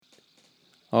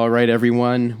All right,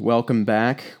 everyone, welcome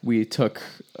back. We took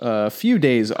a few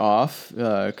days off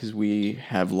because we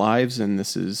have lives and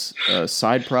this is a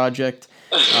side project.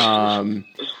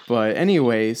 But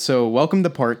anyway, so welcome to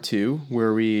part two,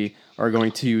 where we are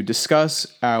going to discuss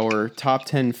our top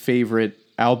 10 favorite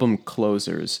album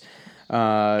closers.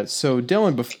 So,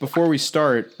 Dylan, before we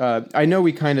start, I know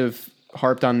we kind of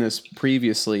harped on this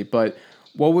previously, but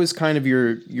what was kind of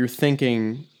your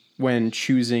thinking when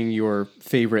choosing your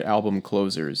favorite album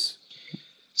closers?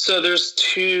 So there's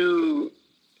two,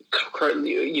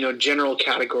 general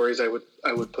categories I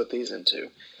would put these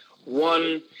into.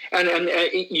 One, and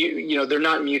they're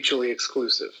not mutually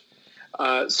exclusive.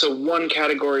 So one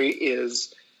category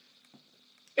is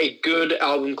a good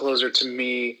album closer to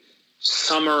me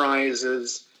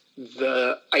summarizes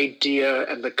the idea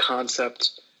and the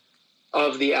concept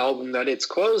of the album that it's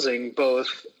closing,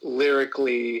 both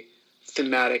lyrically,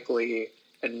 thematically,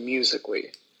 and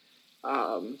musically.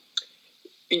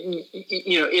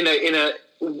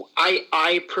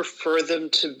 I prefer them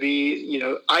to be,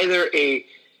 either a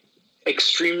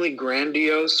extremely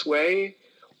grandiose way,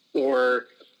 or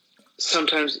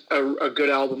sometimes a good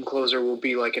album closer will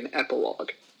be like an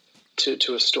epilogue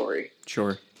to a story.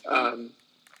 Sure.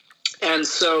 And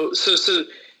so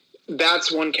that's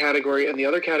one category, and the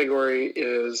other category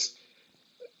is,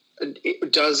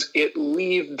 does it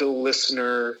leave the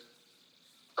listener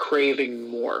craving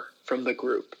more from the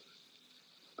group?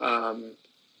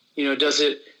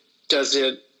 Does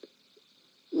it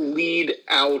lead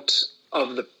out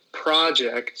of the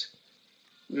project,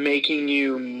 making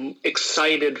you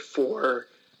excited for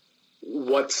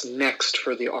what's next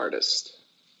for the artist?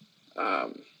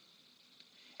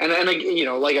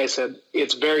 Like I said,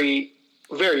 it's very,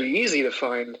 very easy to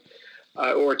find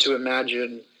or to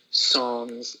imagine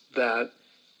songs that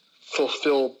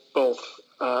fulfill both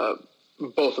of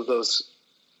those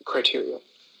criteria.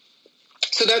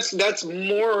 So that's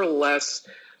more or less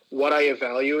what I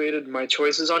evaluated my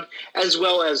choices on, as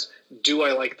well as, do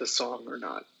I like the song or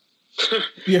not?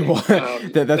 Yeah, well,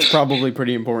 that's probably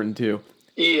pretty important too.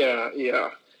 Yeah.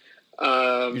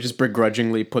 You just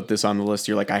begrudgingly put this on the list.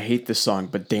 You're like, I hate this song,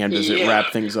 but damn, does it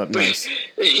wrap things up nice.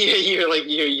 You're like,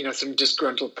 some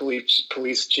disgruntled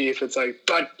police chief. It's like,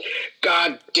 but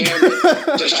God damn it.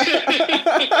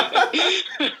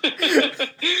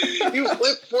 You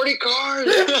flipped 40 cars.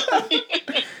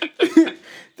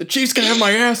 The Chiefs can have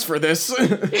my ass for this. So,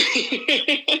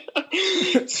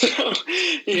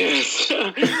 yes.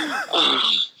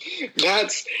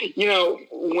 That's,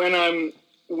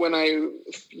 when I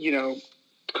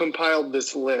compiled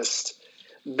this list,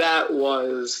 that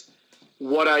was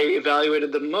what I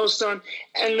evaluated the most on.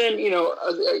 And then,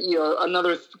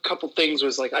 another couple things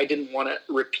was like, I didn't want to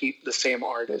repeat the same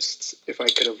artists if I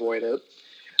could avoid it.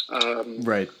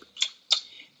 Right.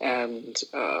 And,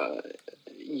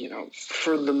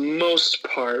 for the most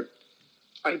part,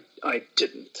 I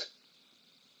didn't.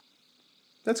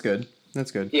 That's good.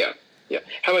 Yeah.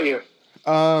 How about you?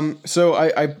 So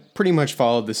I pretty much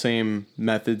followed the same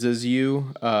methods as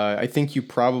you. I think you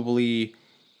probably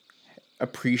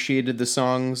appreciated the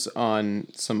songs on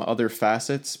some other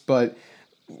facets, but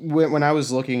when I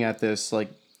was looking at this, like,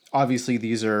 obviously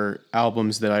these are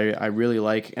albums that I really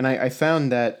like, and I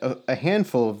found that a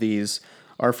handful of these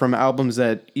are from albums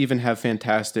that even have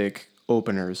fantastic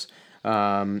openers.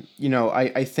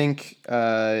 I think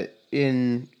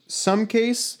in some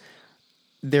case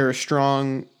there are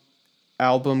strong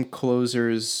album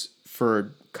closers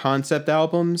for concept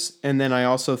albums, and then I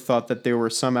also thought that there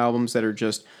were some albums that are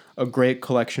just a great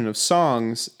collection of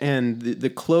songs, and the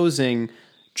closing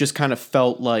just kind of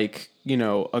felt like,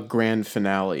 a grand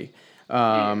finale.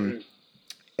 And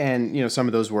some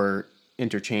of those were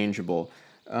interchangeable.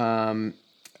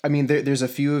 There's a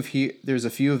few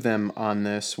of them on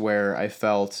this where I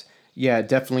felt, it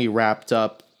definitely wrapped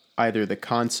up either the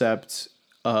concept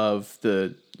of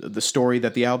the story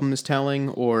that the album is telling,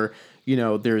 or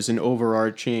there's an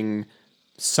overarching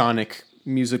sonic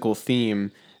musical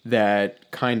theme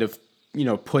that kind of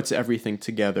puts everything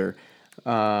together.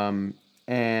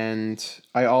 And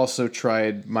I also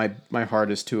tried my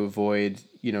hardest to avoid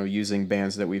using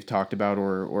bands that we've talked about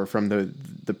or from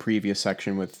the previous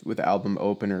section with album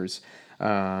openers.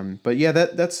 But yeah,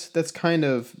 that's kind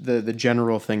of the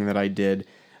general thing that I did.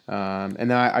 And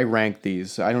then I ranked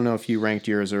these. I don't know if you ranked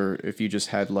yours or if you just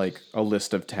had like a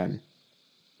list of 10.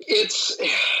 It's,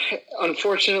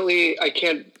 unfortunately, I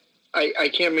can't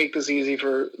make this easy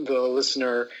for the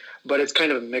listener, but it's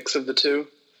kind of a mix of the two.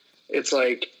 It's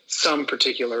like some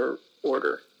particular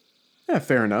order. Yeah,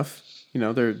 fair enough.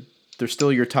 They're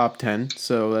still your top 10,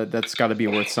 so that's got to be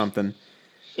worth something.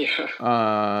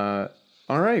 Yeah.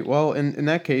 All right. Well, in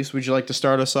that case, would you like to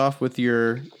start us off with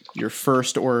your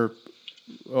first or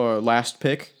last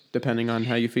pick, depending on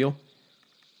how you feel?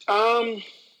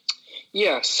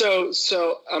 Yeah. So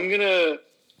I'm gonna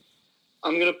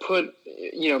put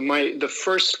the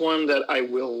first one that I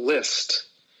will list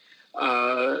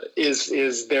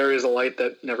is "There Is a Light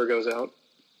That Never Goes Out."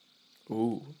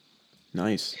 Ooh,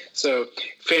 nice. So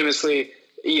famously,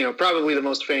 probably the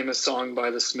most famous song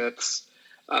by the Smiths,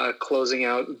 closing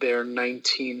out their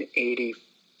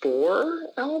 1984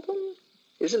 album.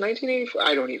 Is it 1984?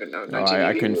 I don't even know. Oh,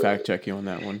 I couldn't fact check you on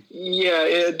that one.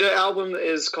 Yeah, the album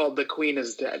is called "The Queen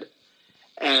Is Dead,"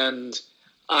 and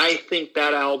I think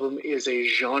that album is a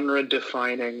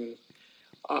genre-defining,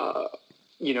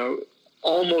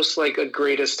 almost like a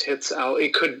greatest hits album.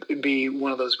 It could be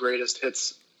one of those greatest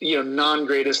hits,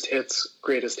 non-greatest hits,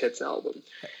 greatest hits album.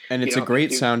 And it's a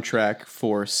great soundtrack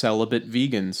for celibate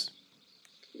vegans.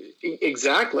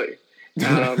 Exactly.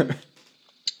 And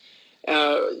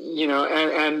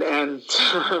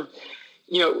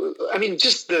I mean,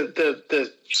 just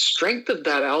the strength of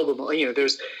that album.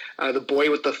 There's The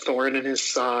Boy with the Thorn in His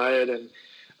Side, and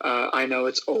I Know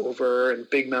It's Over, and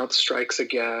Big Mouth Strikes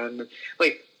Again.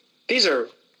 Like, these are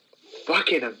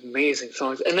fucking amazing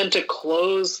songs. And then to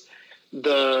close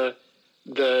the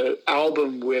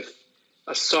album with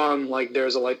a song like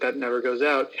 "There's a Light That Never Goes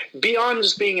Out," beyond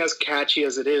just being as catchy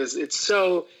as it is, it's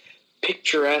so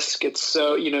picturesque. It's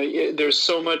so, there's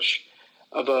so much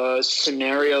of a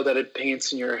scenario that it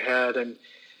paints in your head, and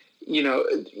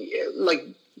like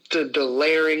the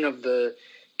layering of the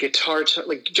guitar.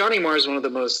 Like, Johnny Marr is one of the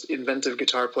most inventive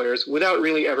guitar players without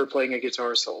really ever playing a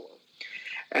guitar solo,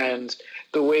 and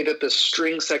the way that the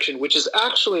string section, which is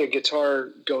actually a guitar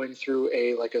going through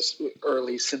a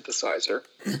early synthesizer,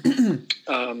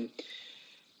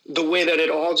 the way that it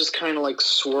all just kind of like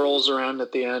swirls around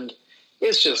at the end,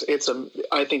 I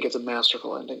think it's a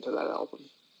masterful ending to that album.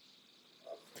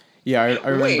 Yeah, I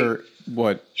remember.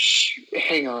 What?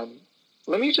 Hang on.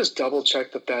 Let me just double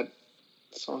check that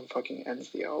song fucking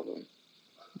ends the album.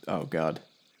 Oh, God.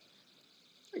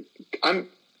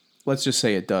 Let's just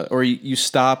say it does. Or you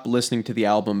stop listening to the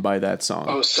album by that song.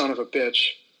 Oh, son of a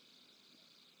bitch.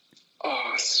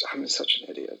 Oh, I'm such an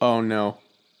idiot. Oh, no.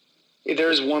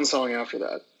 There's one song after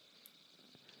that.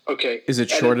 Okay. Is it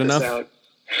short enough? Out.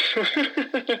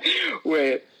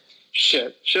 Wait.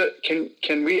 Shit.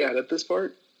 Can we edit this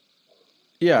part?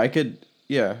 Yeah, I could.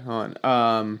 Yeah, hold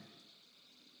on.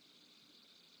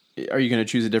 Are you going to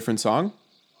choose a different song?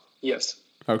 Yes.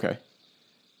 Okay.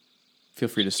 Feel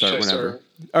free to start whenever.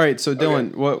 All right, so Dylan,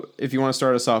 okay. What if you want to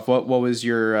start us off? What was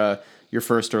your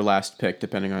first or last pick,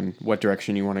 depending on what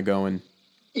direction you want to go in?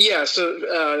 Yeah,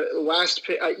 so last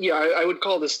pick. I would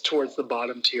call this towards the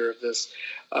bottom tier of this.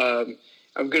 I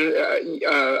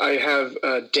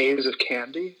have "Days of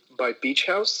Candy" by Beach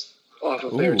House off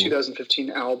of their 2015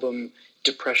 album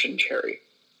 "Depression Cherry."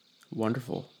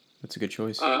 Wonderful. That's a good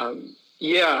choice.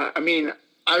 Yeah, I mean,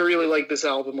 I really like this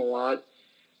album a lot.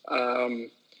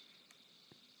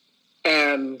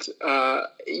 And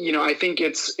I think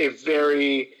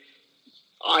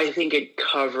I think it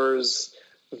covers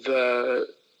the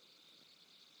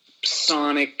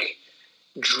sonic,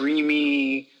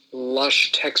 dreamy,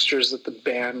 lush textures that the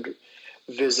band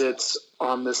visits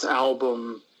on this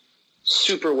album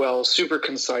super well, super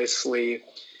concisely.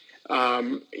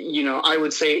 I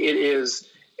would say it is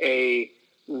a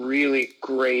really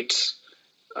great,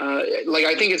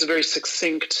 I think it's a very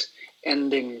succinct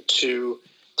ending to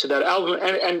that album,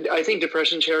 and I think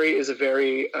 "Depression Cherry" is a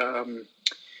very,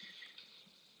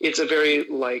 it's a very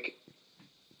like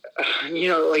a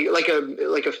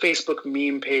Facebook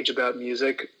meme page about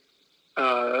music.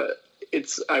 I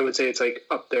would say it's like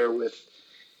up there with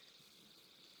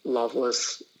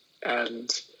 "Loveless" and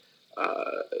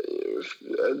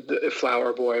the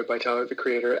 "Flower Boy" by Tyler the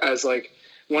Creator as like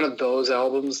one of those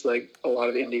albums like a lot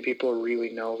of indie people really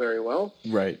know very well.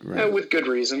 Right. With good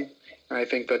reason. I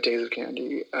think that "Days of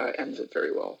Candy" ends it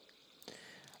very well.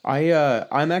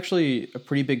 I'm actually a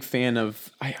pretty big fan of.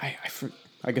 I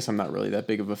guess I'm not really that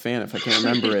big of a fan if I can't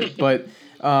remember it, but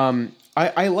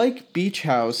I like Beach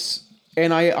House,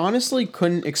 and I honestly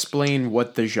couldn't explain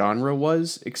what the genre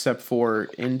was except for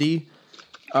indie.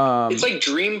 It's like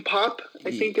dream pop,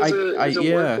 I think is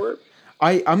a word for it.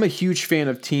 I'm a huge fan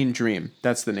of Teen Dream.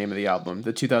 That's the name of the album,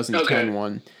 the 2010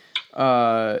 one.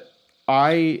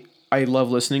 I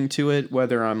love listening to it,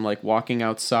 whether I'm like walking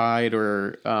outside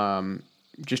or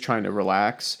just trying to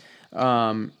relax.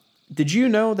 Did you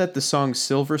know that the song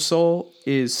 "Silver Soul"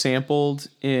 is sampled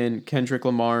in Kendrick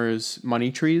Lamar's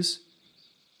 "Money Trees"?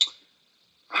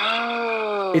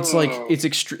 Oh, it's like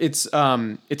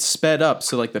Oh. it's sped up,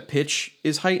 so like the pitch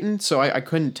is heightened, so I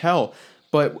couldn't tell.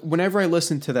 But whenever I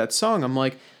listen to that song, I'm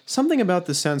like, something about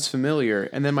this sounds familiar.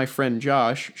 And then my friend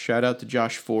Josh, shout out to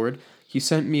Josh Ford, he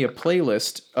sent me a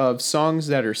playlist of songs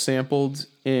that are sampled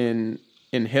in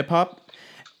hip hop,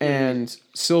 and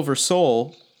Silver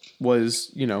Soul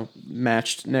was,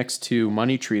 matched next to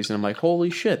Money Trees, and I'm like, holy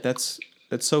shit, that's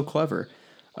so clever.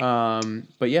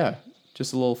 But yeah,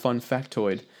 just a little fun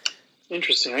factoid.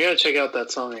 Interesting. I gotta check out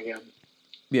that song again.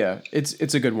 Yeah,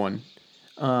 it's a good one.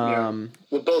 Yeah.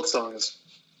 Well, both songs.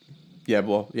 Yeah,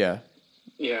 well, yeah,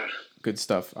 Yeah. good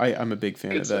stuff. I'm a big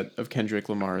fan Good of that, of Kendrick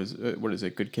Lamar's. What is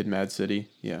it? Good Kid, Mad City.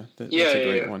 Yeah, Yeah, that's a yeah,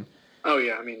 great yeah. one. Oh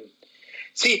yeah. I mean,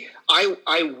 see,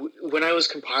 when I was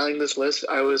compiling this list,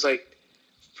 I was like,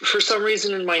 for some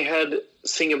reason in my head,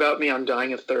 "Sing About Me, I'm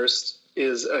Dying of Thirst"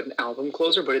 is an album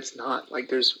closer, but it's not. Like,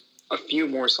 there's a few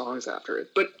more songs after it,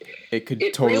 but It could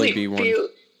it totally really be one.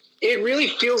 it really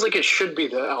feels like it should be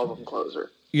the album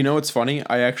closer. You know what's funny?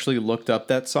 I actually looked up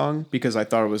that song because I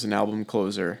thought it was an album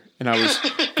closer, and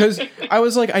because I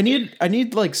was like, I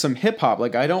need like some hip hop.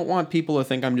 Like, I don't want people to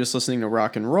think I'm just listening to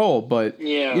rock and roll, but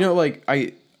Yeah. like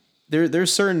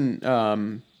there's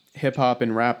certain hip hop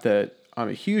and rap that I'm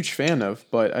a huge fan of,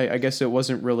 but I guess it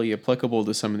wasn't really applicable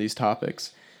to some of these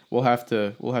topics. We'll have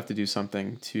to do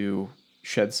something to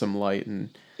shed some light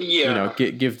and Yeah.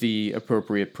 give the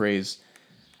appropriate praise.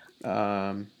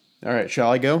 All right,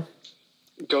 shall I go?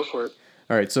 Go for it.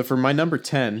 All right, so for my number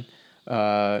 10,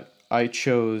 I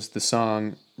chose the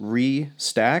song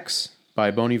Re-Stacks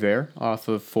by Bon Iver off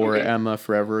of For Okay. Emma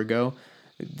Forever Ago.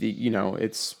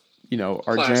 It's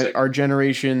Classic. our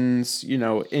generation's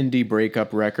indie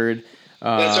breakup record.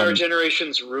 That's our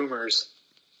generation's Rumors.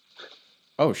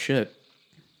 Oh shit!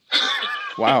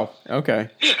 Wow. Okay.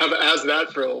 How's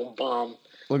that for a little bomb?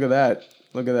 Look at that.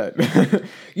 Look at that.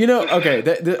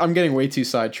 Okay, I'm getting way too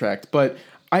sidetracked, but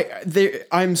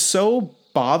I'm so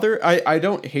bothered. I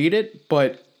don't hate it,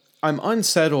 but I'm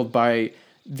unsettled by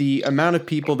the amount of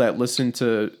people that listen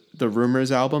to the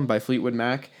Rumors album by Fleetwood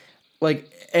Mac. Like,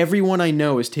 everyone I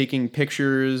know is taking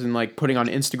pictures and like putting on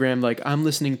Instagram like, I'm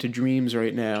listening to Dreams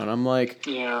right now, and I'm like,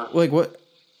 Yeah. what?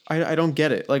 I don't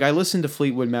get it. Like, I listened to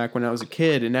Fleetwood Mac when I was a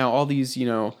kid, and now all these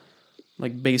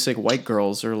like basic white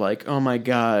girls are like, oh my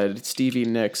god, Stevie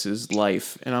Nicks is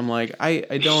life, and I'm like, I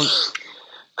don't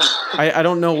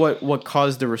know what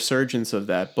caused the resurgence of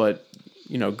that, but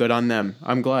good on them.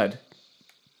 I'm glad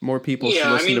more people should Yeah,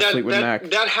 I listen mean to Fleetwood Mac.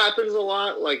 that happens a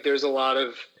lot. Like, there's a lot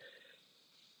of,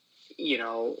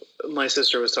 my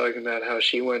sister was talking about how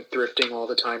she went thrifting all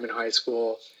the time in high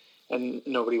school, and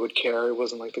nobody would care. It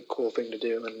wasn't like the cool thing to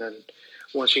do. And then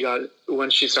once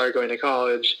she started going to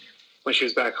college, when she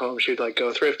was back home, she would like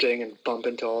go thrifting and bump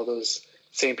into all those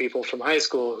same people from high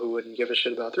school who wouldn't give a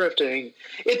shit about thrifting.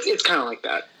 It's kind of like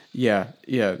that. Yeah.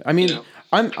 I mean,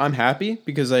 I'm happy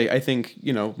because I think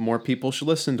more people should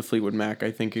listen to Fleetwood Mac.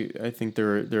 I think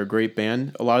they're a great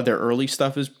band. A lot of their early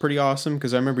stuff is pretty awesome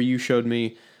because I remember you showed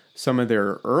me some of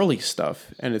their early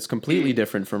stuff, and it's completely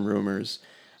different from Rumors.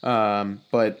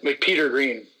 But Like Peter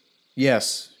Green.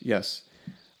 yes.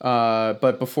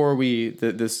 But before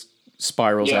this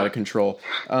spirals out of control.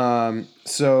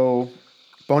 So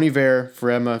Bon Iver,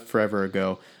 For Emma Forever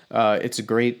Ago. It's a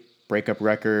great breakup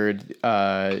record.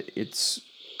 I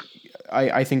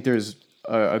think there's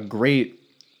a great,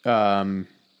 I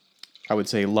would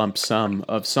say, lump sum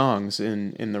of songs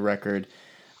in the record.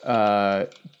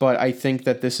 But I think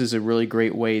that this is a really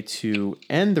great way to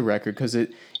end the record because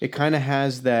it kind of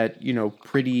has that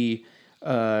pretty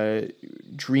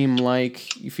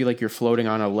dreamlike. You feel like you're floating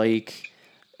on a lake,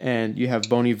 and you have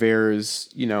Bon Iver's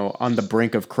on the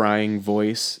brink of crying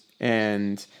voice,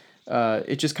 and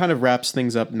it just kind of wraps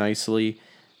things up nicely.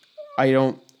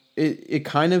 It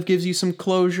kind of gives you some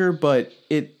closure, but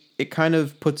it kind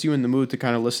of puts you in the mood to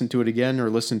kind of listen to it again or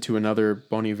listen to another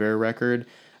Bon Iver record.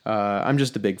 I'm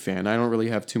just a big fan. I don't really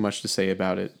have too much to say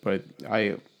about it, but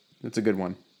it's a good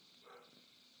one.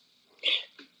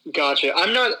 Gotcha.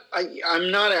 I'm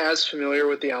not as familiar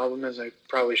with the album as I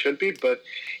probably should be, but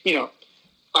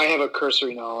I have a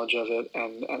cursory knowledge of it,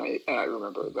 and I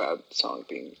remember that song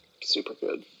being super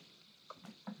good.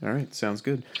 All right, sounds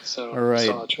good. So, all right,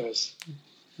 solid choice.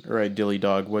 All right, Dilly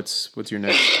Dog, what's your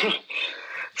next?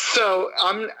 So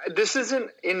this isn't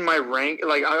in my rank.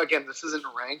 Like, again, this isn't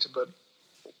ranked, but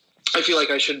I feel like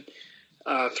I should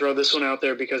throw this one out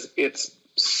there because it's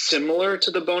similar to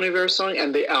the Bon Iver song,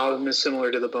 and the album is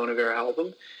similar to the Bon Iver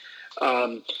album.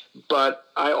 But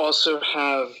I also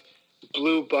have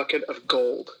Blue Bucket of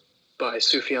Gold by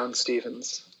Sufjan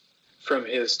Stevens from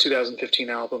his 2015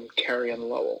 album Carrie and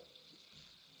Lowell.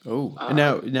 Oh,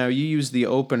 and now you use the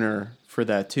opener for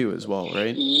that too as well,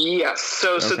 right? Yes.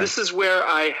 So Okay. this is where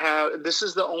this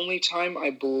is the only time I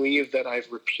believe that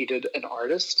I've repeated an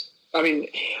artist. I mean,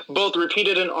 both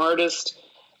repeated an artist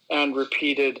and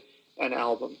repeated an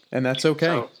album. And that's okay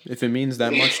So, if it means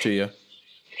that much to you.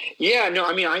 yeah, no,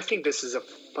 I mean, I think this is a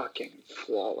fucking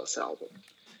flawless album.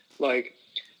 Like,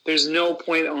 there's no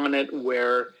point on it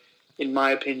where, in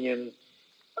my opinion,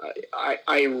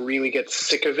 I really get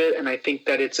sick of it, and I think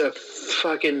that it's a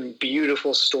fucking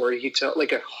beautiful story he tells,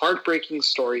 like a heartbreaking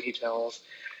story he tells,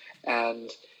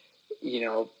 and you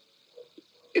know,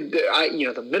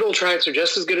 the middle tracks are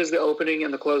just as good as the opening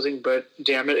and the closing, but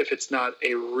damn it if it's not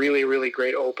a really, really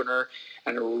great opener,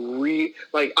 and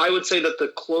I would say that the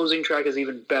closing track is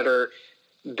even better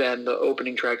than the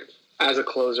opening track as a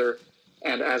closer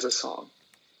and as a song.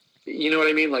 You know what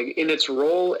I mean? Like in its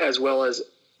role as well as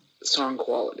song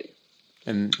quality.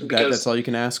 And that's all you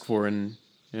can ask for in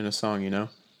a song, you know?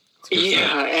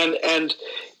 Yeah, and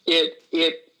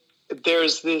it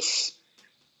there's this,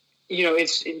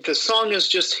 the song is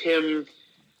just him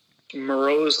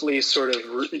morosely sort of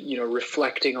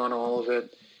reflecting on all of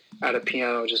it at a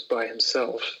piano just by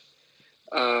himself.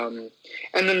 And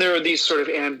then there are these sort of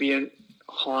ambient,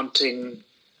 haunting,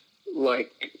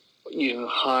 like,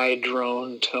 high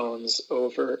drone tones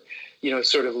over,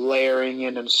 sort of layering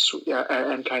in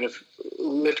and kind of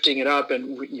lifting it up,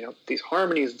 and these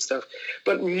harmonies and stuff.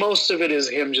 But most of it is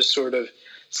him just sort of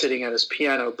sitting at his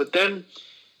piano. But then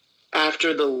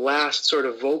after the last sort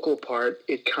of vocal part,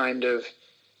 it kind of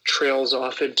trails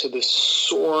off into this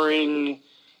soaring,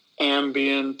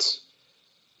 ambient,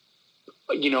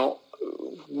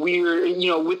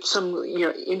 weird, with some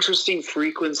interesting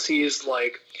frequencies,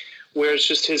 like where it's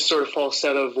just his sort of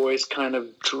falsetto voice kind of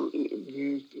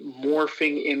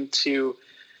morphing into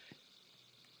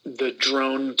the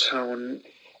drone tone,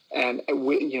 and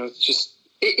just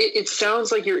it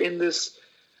sounds like you're in this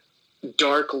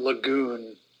dark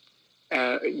lagoon,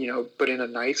 but in a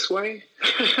nice way,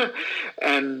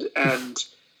 and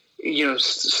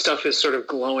stuff is sort of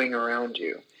glowing around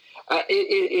you.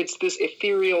 It's this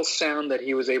ethereal sound that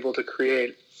he was able to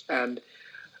create, and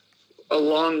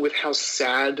along with how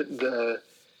sad the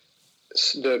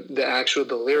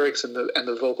lyrics and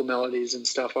the vocal melodies and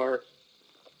stuff are,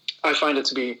 I find it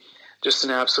to be just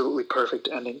an absolutely perfect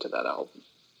ending to that album.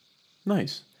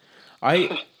 Nice.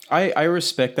 I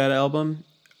respect that album.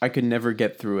 I could never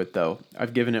get through it though.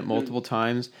 I've given it multiple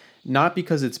times, not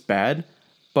because it's bad,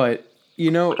 but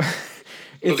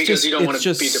it's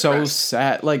just so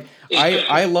sad. Like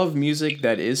I love music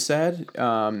that is sad.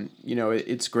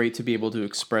 It's great to be able to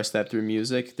express that through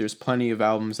music. There's plenty of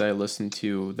albums that I listen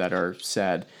to that are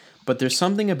sad, but there's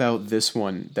something about this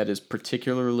one that is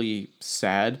particularly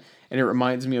sad, and it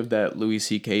reminds me of that Louis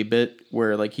C.K. bit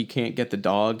where like he can't get the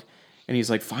dog, and he's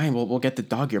like, "Fine, we'll get the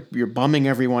dog. You're bumming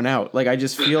everyone out." Like I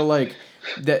just feel like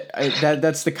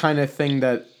that's the kind of thing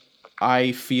that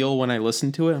I feel when I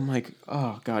listen to it. I'm like,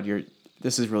 "Oh God,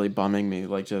 this is really bumming me."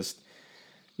 Like just,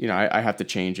 I have to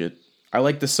change it. I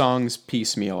like the songs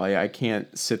piecemeal. I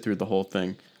can't sit through the whole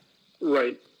thing.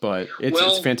 Right. But it's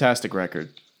a fantastic record.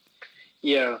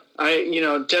 Yeah.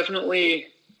 I definitely,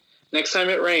 next time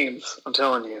it rains, I'm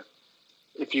telling you,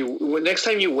 next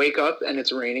time you wake up and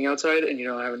it's raining outside and you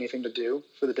don't have anything to do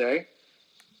for the day,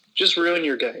 just ruin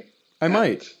your day. I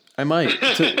might.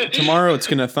 Tomorrow it's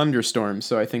gonna thunderstorm,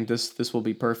 so I think this will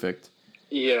be perfect.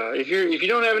 Yeah, if you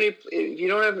don't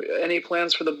have any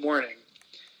plans for the morning,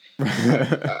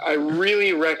 I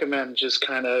really recommend just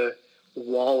kind of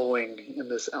wallowing in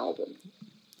this album.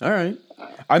 All right,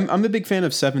 I'm a big fan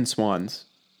of Seven Swans.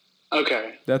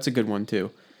 Okay, that's a good one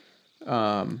too.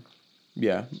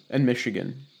 Yeah, and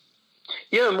Michigan.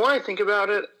 Yeah, the more I think about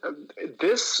it,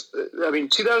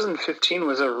 2015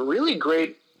 was a really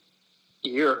great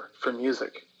year for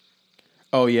music.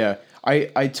 Oh yeah.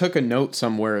 I took a note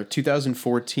somewhere.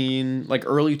 2014, like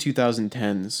early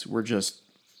 2010s were just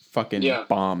fucking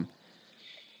bomb.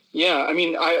 Yeah, I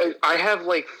mean, I have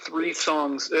like 3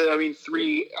 songs.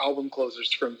 3 album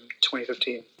closers from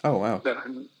 2015. Oh wow.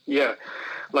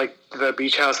 Like the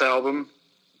Beach House album,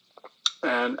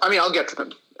 and I'll get to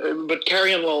them. But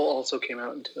Carrie and Lowell also came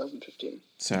out in 2015.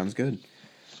 Sounds good.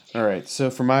 All right,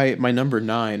 so for my number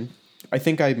 9. I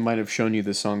think I might have shown you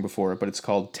this song before, but it's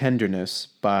called Tenderness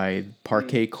by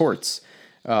Parquet Courts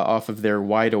off of their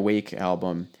Wide Awake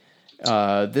album.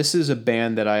 This is a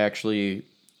band that I actually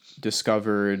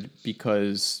discovered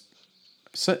because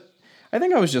I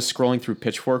think I was just scrolling through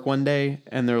Pitchfork one day,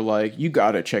 and they're like, "You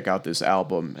gotta check out this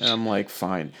album." And I'm like,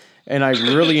 fine. And I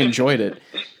really enjoyed it.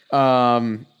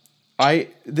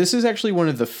 This is actually one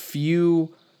of the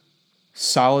few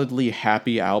solidly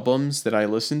happy albums that I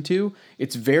listen to.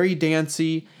 It's very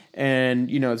dancey and,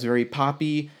 it's very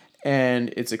poppy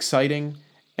and it's exciting.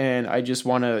 And I just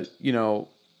want to,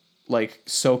 like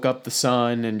soak up the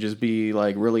sun and just be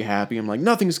like really happy. I'm like,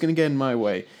 nothing's going to get in my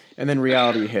way. And then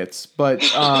reality hits.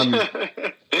 First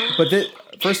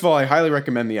of all, I highly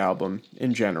recommend the album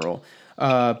in general.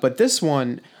 But this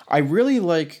one, I really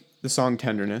like the song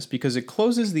Tenderness because it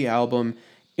closes the album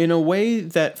in a way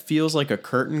that feels like a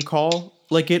curtain call.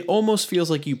 Like it almost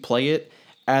feels like you play it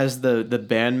as the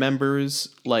band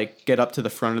members like get up to the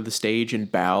front of the stage and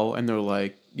bow and they're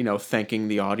like, thanking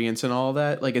the audience and all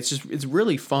that. Like it's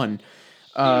really fun.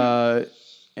 And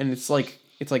it's like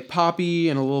poppy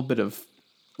and a little bit of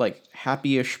like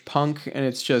happy-ish punk, and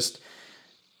it's just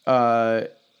I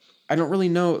don't really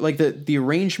know, like the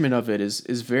arrangement of it is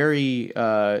very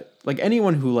like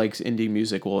anyone who likes indie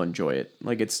music will enjoy it.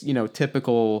 Like it's,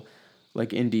 typical like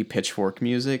indie Pitchfork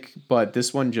music, but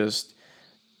this one just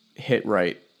hit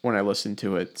right when I listened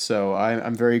to it. So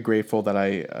I'm very grateful that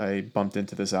I bumped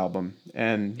into this album,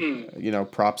 and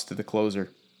props to the closer.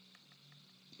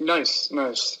 Nice.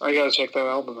 I gotta check that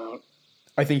album out.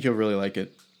 I think you'll really like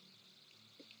it.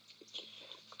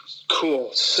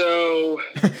 Cool. So.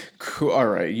 Cool. All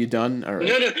right. You done? All right.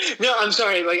 No. I'm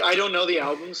sorry. Like I don't know the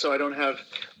album, so I don't have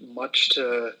much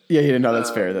to. Yeah. No,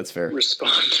 that's fair. That's fair.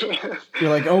 Respond. You're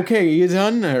like, okay, you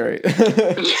done? All right.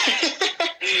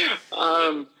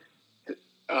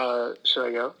 Should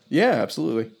I go? Yeah,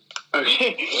 absolutely.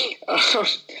 Okay.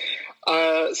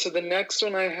 So the next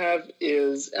one I have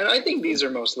is, and I think these are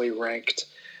mostly ranked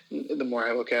the more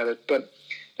I look at it, but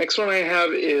next one I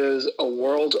have is A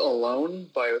World Alone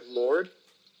by Lorde.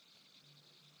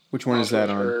 Which one is that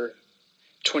on? Her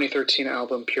 2013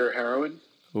 album Pure Heroine.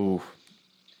 Ooh.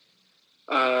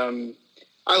 I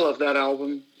love that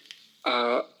album.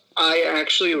 I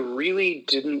actually really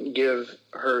didn't give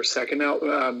her second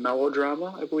album,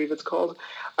 Melodrama, I believe it's called.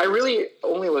 I really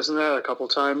only listened to that a couple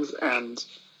times, and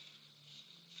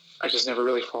I just never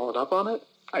really followed up on it.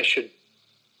 I should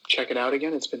check it out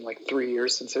again. It's been like 3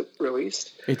 years since it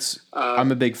released.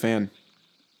 I'm a big fan.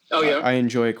 Oh yeah, I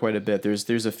enjoy it quite a bit.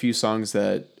 There's a few songs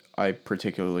that I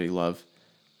particularly love.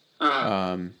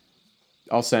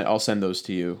 I'll send those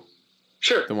to you.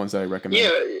 Sure. The ones that I recommend.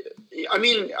 Yeah, I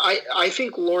mean, I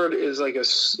think Lorde is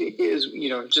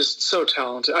just so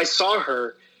talented. I saw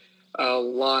her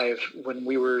live when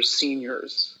we were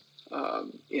seniors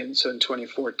in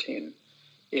 2014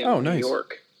 in New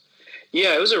York.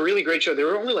 Yeah, it was a really great show. There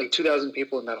were only like 2,000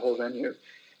 people in that whole venue,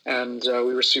 and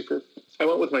we were super. I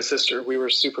went with my sister. We were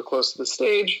super close to the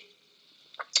stage,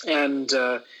 and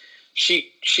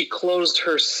she closed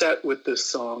her set with this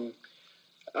song.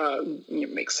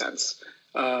 It makes sense.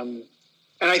 And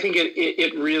I think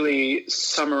it really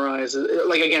summarizes,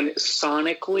 like, again,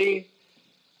 sonically,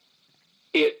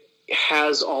 it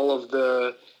has all of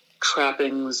the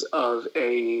trappings of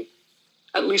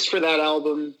at least for that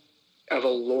album, of a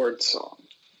Lorde song.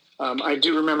 I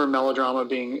do remember Melodrama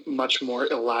being much more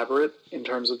elaborate in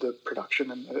terms of the production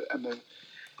and the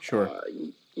sure.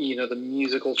 The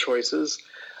musical choices.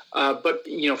 But,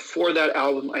 for that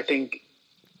album, I think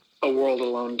A World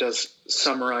Alone does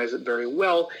summarize it very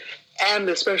well. And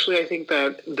especially I think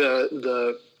that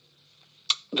the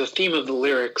theme of the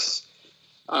lyrics,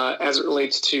 as it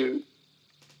relates to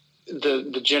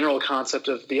the general concept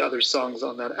of the other songs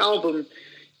on that album,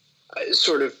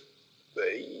 sort of,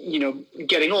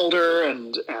 getting older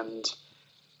and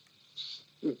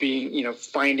being,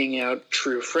 finding out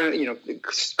true friend,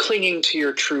 clinging to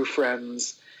your true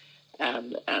friends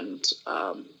and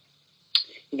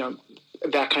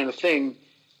that kind of thing.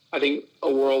 I think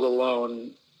A World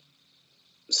Alone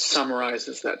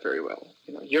summarizes that very well.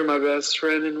 You're my best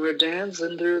friend and we're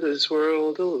dancing through this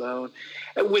world alone,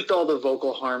 and with all the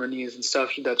vocal harmonies and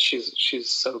stuff that she's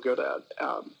so good at.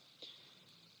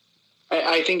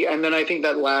 I think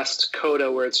that last coda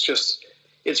where it's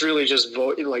really just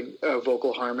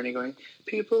vocal harmony going,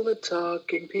 people are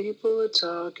talking,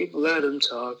 let them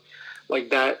talk. Like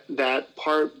that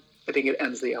part, I think it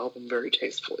ends the album very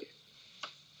tastefully.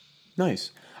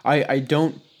 Nice. I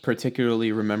don't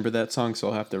particularly remember that song, so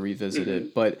I'll have to revisit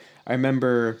it. But I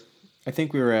remember, I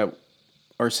think we were at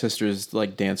our sister's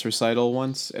like dance recital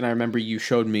once, and I remember you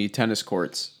showed me Tennis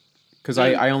Courts, because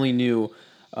I only knew,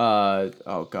 Royals?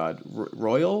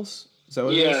 Is that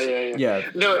what it is? Yeah.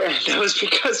 No, that was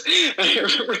because I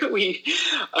remember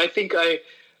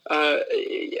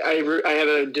I have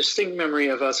a distinct memory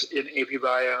of us in AP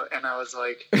Bio, and I was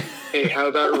like, hey, how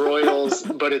about Royals,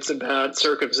 but it's about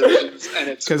circumcisions, and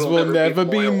it's because we'll never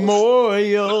be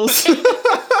Moyals.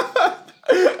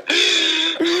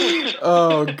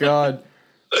 Oh, God.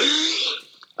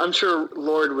 I'm sure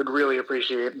Lord would really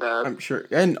appreciate that. I'm sure.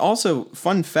 And also,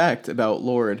 fun fact about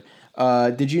Lord.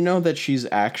 Did you know that she's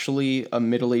actually a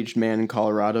middle-aged man in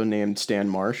Colorado named Stan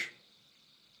Marsh?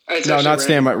 It's No, actually not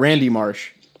Stan Marsh. Marsh. Randy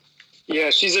Marsh. Yeah,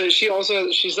 she's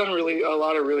done really a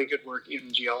lot of really good work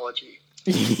in geology.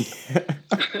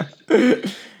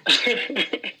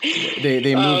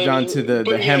 They moved on to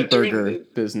the hemp burger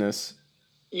business.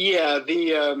 Yeah,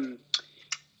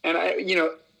 and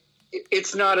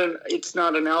it's not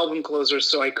an album closer,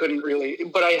 so I couldn't really,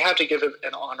 but I have to give it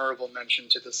an honorable mention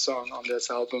to the song on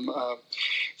this album.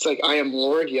 It's like I Am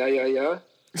Lord, yeah, yeah, yeah.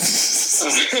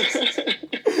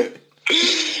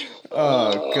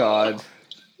 Oh God.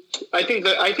 I think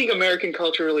American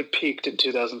culture really peaked in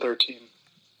 2013.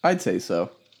 I'd say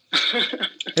so.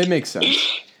 It makes sense.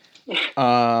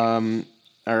 All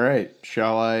right.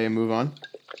 Shall I move on?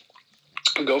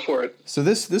 Go for it. So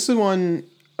this is one.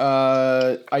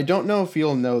 I don't know if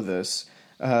you'll know this.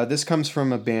 This comes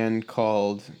from a band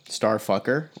called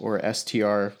Starfucker or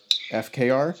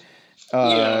STRFKR.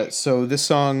 Yeah. So this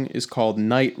song is called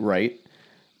Night Right.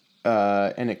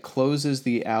 And it closes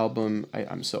the album.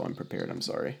 I'm so unprepared. I'm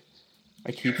sorry.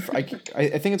 I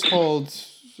think it's called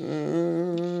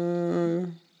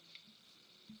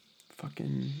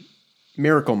fucking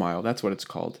Miracle Mile. That's what it's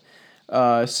called.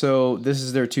 So this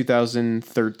is their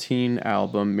 2013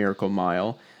 album, Miracle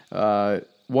Mile.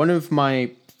 One of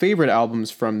my favorite albums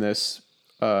from this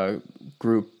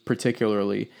group,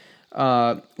 particularly.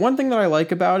 One thing that I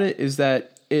like about it is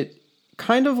that it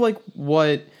kind of like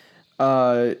what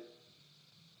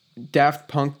Daft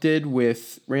Punk did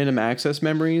with Random Access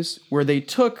Memories, where they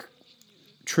took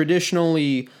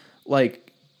traditionally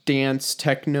like dance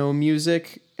techno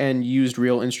music and used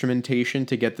real instrumentation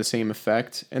to get the same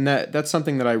effect. And that's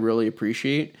something that I really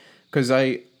appreciate, because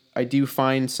I do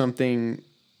find something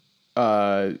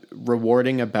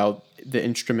rewarding about the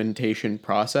instrumentation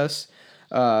process.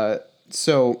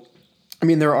 So I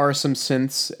mean, there are some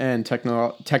synths and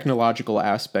technological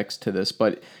aspects to this,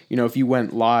 but if you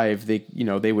went live,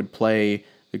 they would play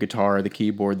the guitar, the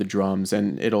keyboard, the drums,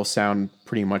 and it'll sound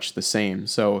pretty much the same.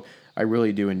 So I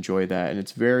really do enjoy that, and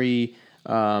it's very,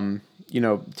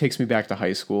 takes me back to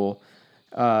high school.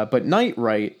 But Night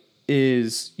Right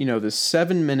is, the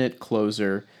 7-minute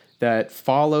closer that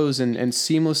follows and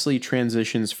seamlessly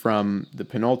transitions from the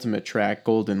penultimate track,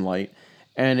 Golden Light.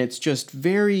 And it's just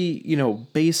very,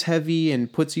 bass heavy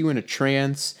and puts you in a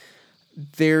trance.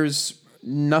 There's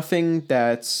nothing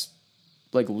that's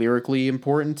like lyrically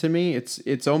important to me. It's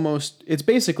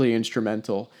basically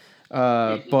instrumental.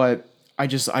 But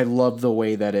I love the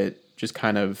way that it just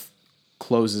kind of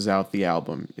closes out the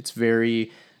album. It's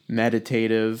very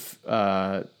meditative.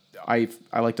 I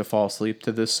like to fall asleep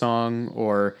to this song,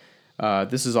 or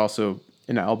this is also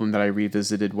an album that I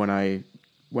revisited when I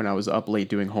was up late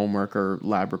doing homework or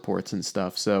lab reports and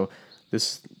stuff. So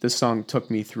this song took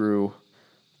me through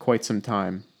quite some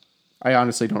time. I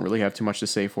honestly don't really have too much to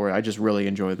say for it. I just really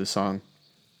enjoy the song.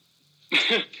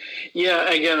 Yeah,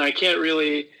 again, I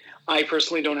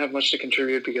personally don't have much to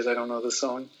contribute because I don't know this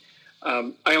song.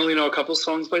 I only know a couple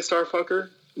songs by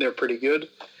Starfucker. They're pretty good.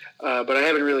 But I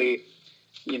haven't really,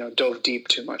 dove deep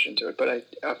too much into it. But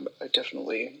I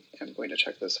definitely am going to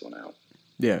check this one out.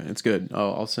 Yeah, it's good.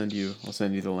 I'll send you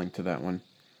the link to that one.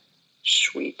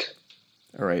 Sweet.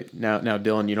 All right. Now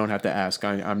Dylan, you don't have to ask.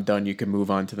 I'm done. You can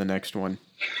move on to the next one.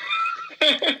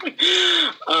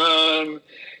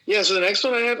 Yeah, so the next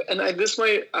one I have, and I'm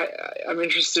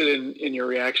interested in your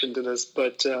reaction to this,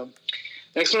 but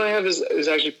next one I have is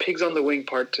actually Pigs on the Wing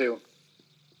Part 2.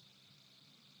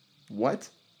 What?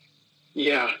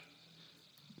 Yeah.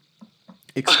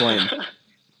 Explain.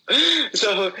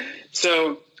 So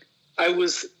I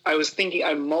was thinking,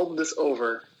 I mulled this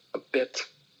over a bit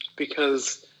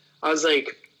because I was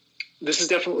like, this is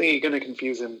definitely going to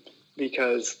confuse him,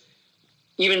 because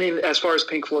even as far as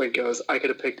Pink Floyd goes, I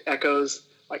could have picked Echoes,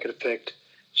 I could have picked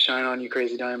Shine On You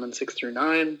Crazy Diamond 6 through 9,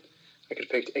 I could have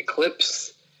picked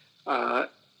Eclipse. There's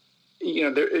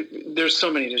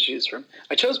so many to choose from.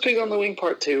 I chose Pigs on the Wing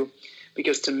Part 2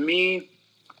 because to me,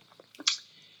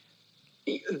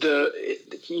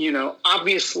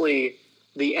 obviously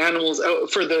the Animals,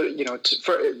 for the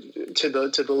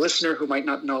to the listener who might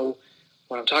not know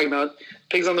what I'm talking about,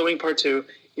 Pigs on the Wing Part 2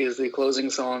 is the closing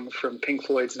song from Pink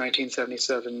Floyd's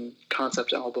 1977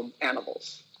 concept album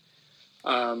Animals.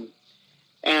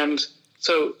 And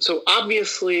so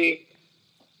obviously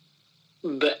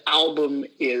the album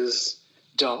is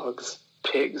dogs,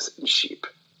 pigs, and sheep.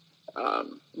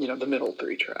 The middle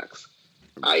three tracks.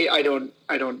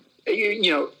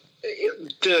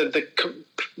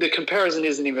 The comparison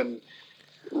isn't even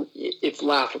it's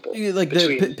laughable. Like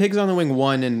the Pigs on the Wing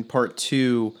 1 and Part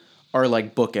 2 are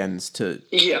like bookends to...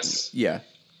 Yes. Yeah.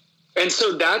 And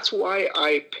so that's why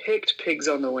I picked Pigs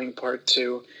on the Wing Part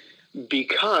 2,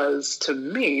 because to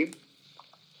me,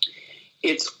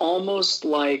 it's almost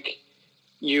like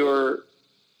you've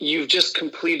just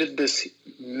completed this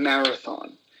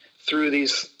marathon through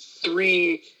these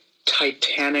 3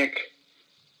 titanic,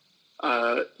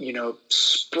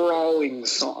 sprawling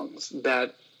songs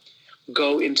that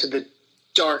go into the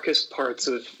darkest parts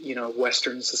of,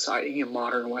 Western society,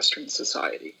 modern Western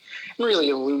society, and really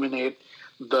illuminate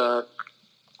the,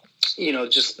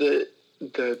 just the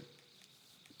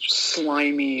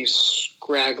slimy,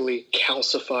 scraggly,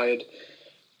 calcified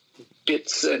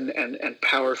bits and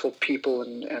powerful people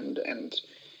and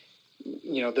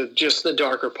the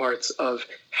darker parts of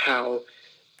how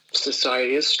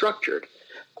society is structured.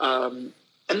 And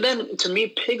then to me,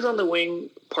 Pigs on the Wing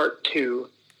Part 2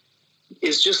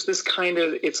 is just this kind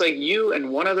of, it's like you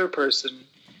and one other person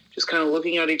just kind of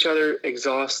looking at each other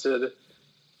exhausted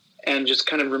and just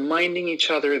kind of reminding each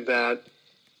other that,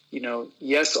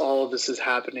 yes, all of this is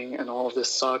happening and all of this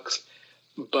sucks,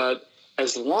 but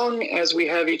as long as we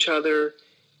have each other,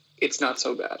 it's not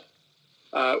so bad.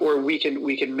 Or we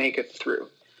can make it through.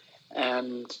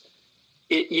 And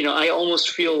I almost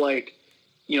feel like,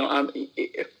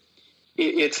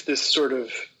 it's this sort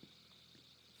of,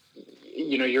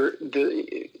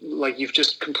 you've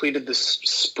just completed this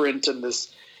sprint and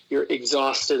you're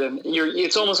exhausted and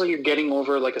it's almost like you're getting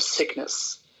over like a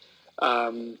sickness.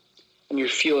 And you're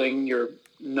feeling your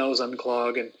nose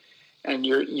unclog and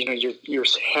your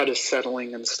head is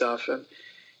settling and stuff.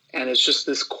 And it's just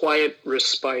this quiet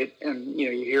respite, and you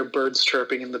hear birds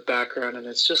chirping in the background, and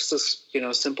it's just this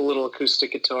simple little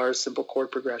acoustic guitar, simple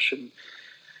chord progression,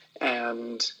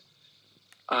 and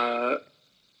to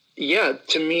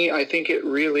me, I think it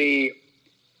really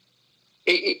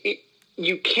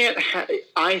you can't have.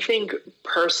 I think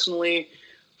personally,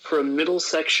 for a middle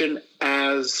section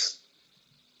as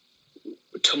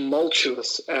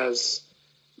tumultuous as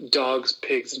Dogs,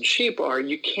 Pigs, and Sheep are,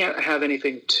 you can't have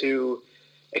anything too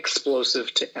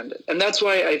explosive to end it. And that's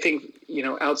why I think,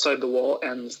 Outside the Wall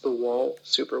ends the wall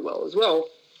super well as well.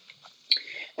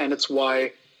 And it's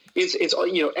why it's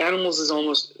Animals is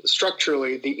almost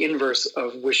structurally the inverse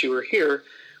of Wish You Were Here,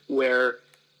 where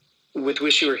with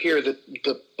Wish You Were Here, the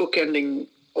bookending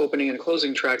opening and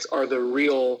closing tracks are the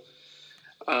real,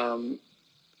 magnum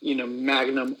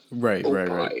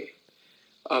opus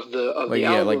of the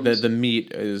album. Like the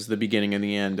meat is the beginning and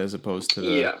the end, as opposed to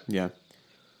the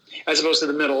as opposed to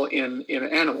the middle in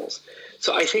Animals.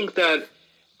 So I think that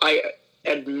I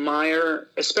admire,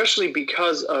 especially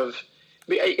because of,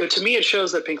 to me, it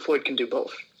shows that Pink Floyd can do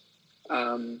both.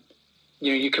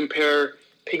 You compare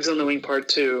Pigs on the Wing Part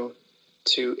 2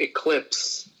 to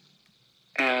Eclipse,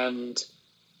 and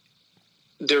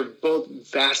they're both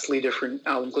vastly different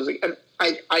album closing. And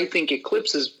I think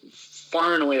Eclipse is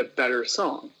far and away a better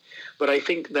song, but I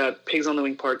think that Pigs on the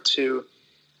Wing Part 2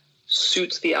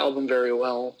 suits the album very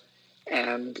well,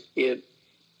 and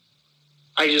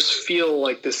I just feel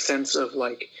like this sense of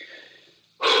like,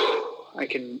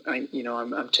 I'm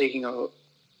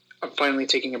finally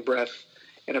taking a breath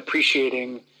and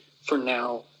appreciating for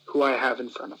now who I have in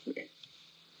front of me.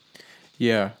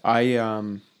 Yeah,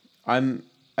 I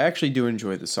actually do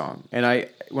enjoy the song, and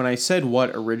when I said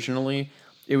what originally,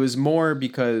 it was more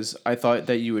because I thought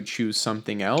that you would choose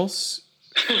something else,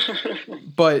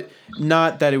 but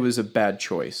not that it was a bad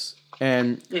choice.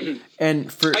 And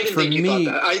for me,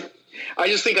 I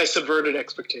just think I subverted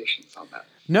expectations on that.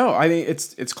 No, I mean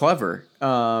it's clever,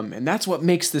 and that's what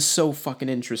makes this so fucking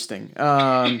interesting. That's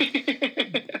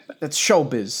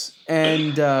showbiz,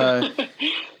 and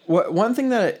one thing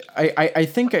that I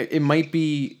think it might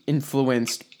be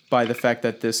influenced by the fact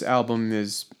that this album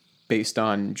is based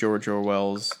on George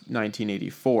Orwell's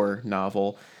 1984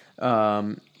 novel,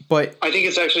 but I think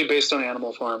it's actually based on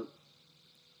Animal Farm.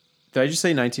 Did I just say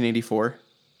 1984?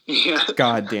 Yeah.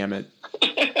 God damn it.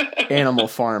 Animal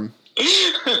Farm.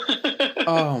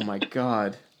 Oh my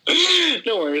god.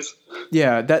 No worries.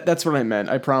 Yeah, that's what I meant.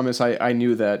 I promise I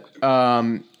knew that.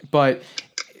 But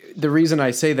the reason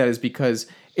I say that is because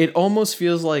it almost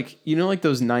feels like, like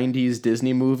those 90s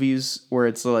Disney movies where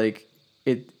it's like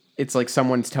it's like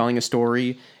someone's telling a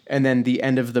story, and then the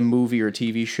end of the movie or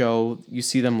TV show, you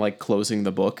see them like closing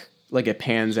the book, like it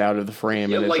pans out of the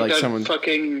frame, and it's like someone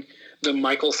fucking the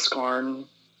Michael Scarn.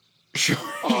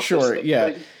 Sure,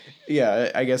 yeah.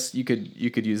 Yeah, I guess you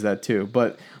could use that too.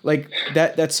 But like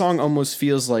that song almost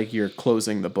feels like you're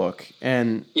closing the book.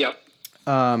 And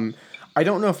I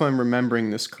don't know if I'm remembering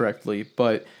this correctly,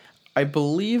 but I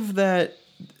believe that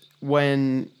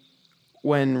when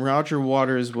Roger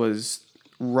Waters was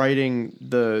writing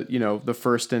the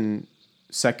first and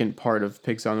second part of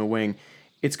Pigs on the Wing,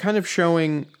 it's kind of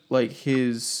showing like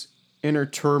his inner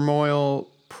turmoil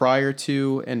prior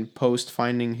to and post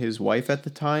finding his wife at the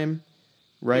time,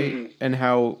 right? Mm-hmm. And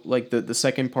how like the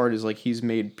second part is like he's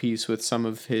made peace with some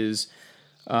of his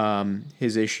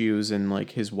issues, and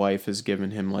like his wife has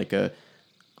given him like a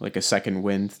second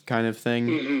wind kind of thing.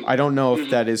 Mm-hmm. I don't know if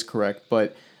Mm-hmm. that is correct,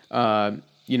 but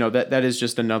that is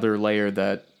just another layer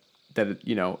that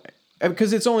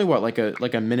because it's only what like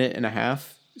a minute and a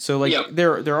half, so like Yeah.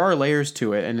 there are layers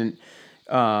to it, and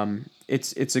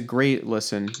it's a great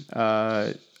listen.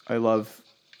 I love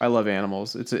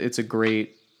Animals. It's a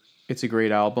great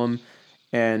album,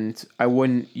 and I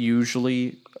wouldn't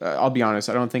usually. I'll be honest.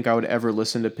 I don't think I would ever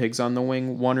listen to Pigs on the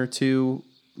Wing 1 or 2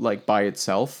 like by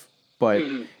itself, but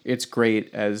Mm-hmm. it's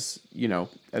great as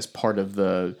as part of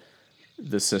the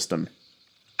system.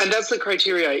 And that's the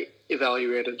criteria I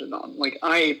evaluated it on. Like,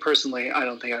 I personally, I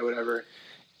don't think I would ever.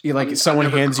 You like someone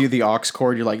never hands you the aux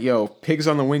cord, you're like, "Yo, Pigs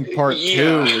on the Wing Part 2,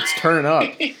 Yeah. let's turn up."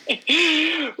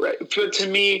 Right. But to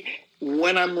me,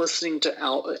 when I'm listening to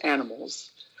Animals,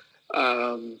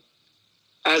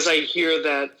 as I hear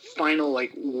that final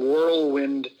like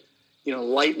whirlwind,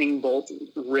 lightning bolt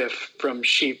riff from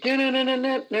Sheep, like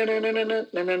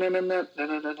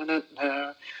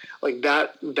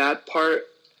that part,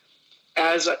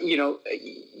 as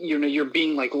you're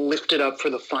being like lifted up for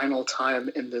the final time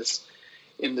in this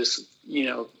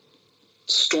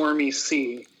stormy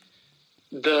sea.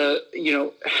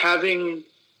 Having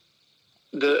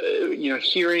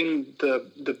hearing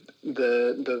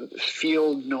the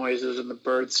field noises and the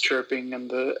birds chirping and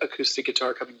the acoustic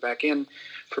guitar coming back in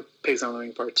for Pigs on the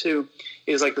Wing Part 2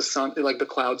 is like the sun, like the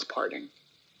clouds parting,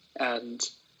 and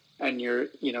you're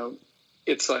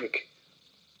it's like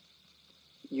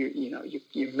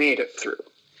you made it through,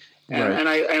 and, Right.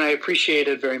 and I appreciate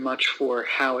it very much for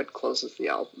how it closes the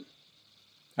album.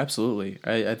 Absolutely.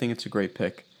 I think it's a great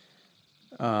pick.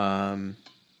 Shall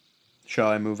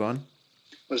I move on?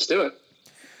 Let's do it.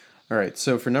 All right.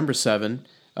 So for number 7,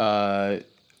 let's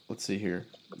see here.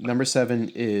 Number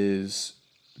 7 is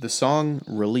the song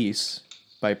 "Release"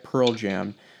 by Pearl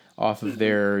Jam off of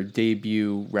their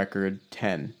debut record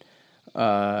 10.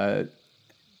 Pearl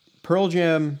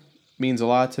Jam means a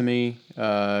lot to me.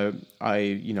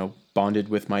 I bonded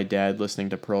with my dad listening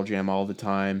to Pearl Jam all the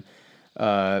time.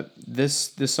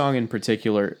 This song in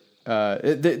particular,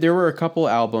 there were a couple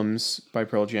albums by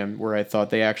Pearl Jam where I thought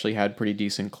they actually had pretty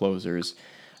decent closers,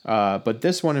 but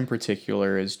this one in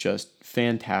particular is just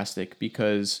fantastic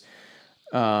because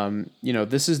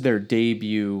this is their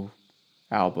debut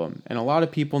album, and a lot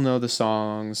of people know the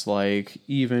songs like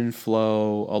Even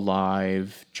Flow,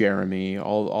 Alive, Jeremy,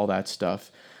 all that stuff,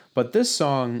 but this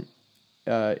song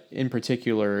in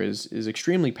particular is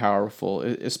extremely powerful,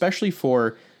 especially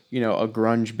for a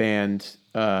grunge band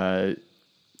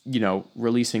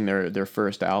releasing their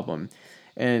first album.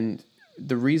 And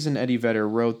the reason Eddie Vedder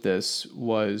wrote this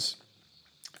was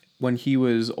when he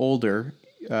was older,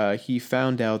 he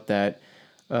found out that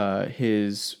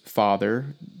his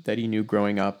father that he knew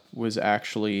growing up was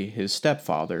actually his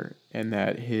stepfather, and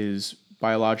that his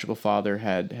biological father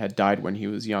had died when he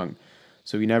was young.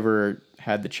 So he never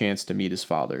had the chance to meet his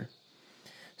father.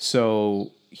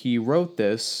 So he wrote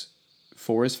this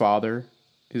for his father,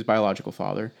 his biological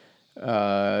father,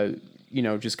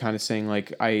 just kind of saying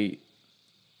I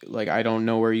don't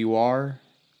know where you are,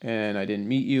 and I didn't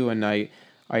meet you, and I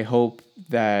hope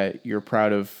that you're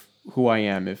proud of who I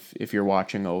am if you're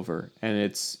watching over. And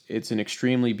it's an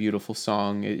extremely beautiful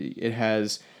song. It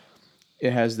has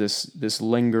this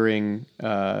lingering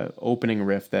opening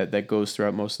riff that goes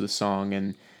throughout most of the song,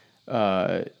 and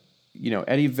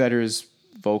Eddie Vedder's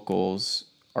vocals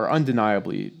are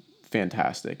undeniably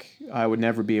fantastic. I would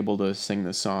never be able to sing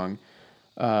this song,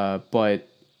 but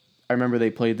I remember they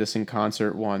played this in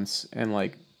concert once, and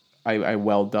I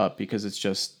welled up because it's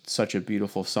just such a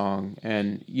beautiful song,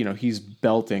 and he's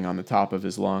belting on the top of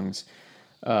his lungs.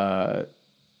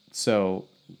 So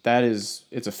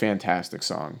it's a fantastic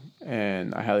song,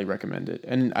 and I highly recommend it.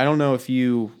 And I don't know if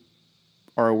you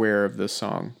are aware of this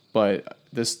song, but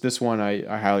this one I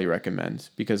highly recommend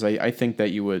because I think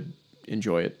that you would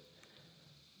enjoy it.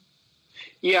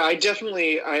 Yeah, I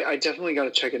definitely got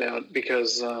to check it out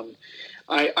because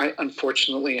I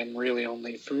unfortunately am really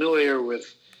only familiar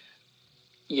with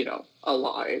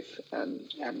Alive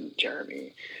and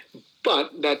Jeremy.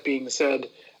 But that being said,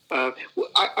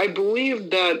 I believe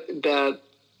that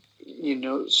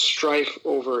strife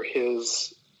over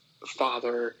his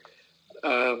father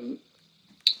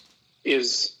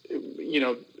is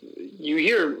you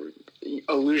hear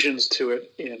allusions to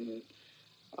it in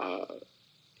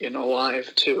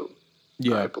Alive too.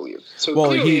 Yeah, I believe. So well,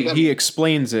 clearly, he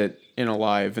explains it in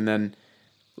Alive, and then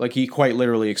like he quite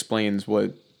literally explains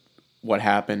what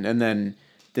happened, and then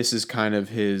this is kind of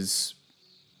his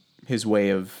way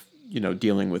of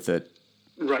dealing with it.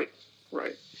 Right.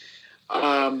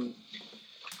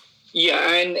 Yeah,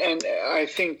 and I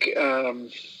think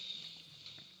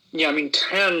yeah, I mean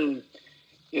 10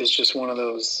 is just one of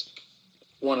those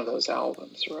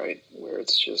albums, right, where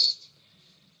it's just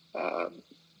I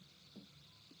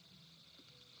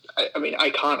mean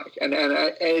iconic, and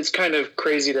it's kind of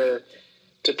crazy to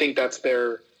think that's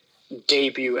their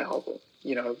debut album.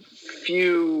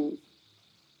 Few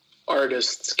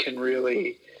artists can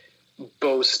really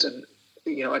boast a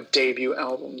debut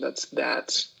album that's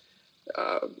that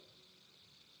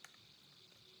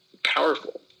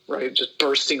powerful, right? Just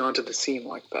bursting onto the scene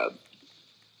like that.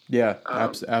 Yeah,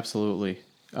 absolutely.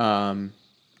 And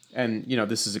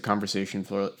this is a conversation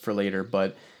for later,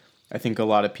 but I think a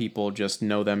lot of people just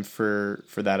know them for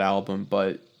that album,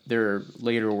 but their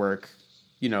later work,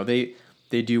 they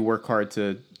do work hard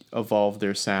to evolve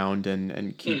their sound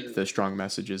and keep the strong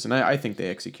messages, and I think they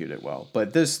execute it well.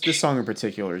 But this song in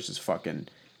particular is just fucking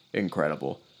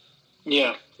incredible.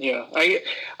 Yeah. I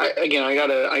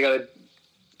gotta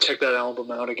check that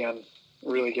album out again.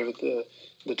 Really give it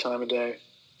the time of day.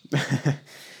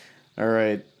 All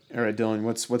right, Dylan.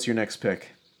 What's your next pick?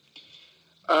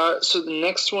 So the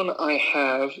next one I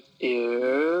have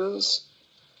is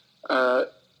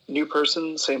New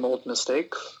Person, Same Old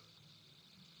Mistakes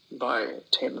by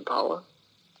Tame Impala.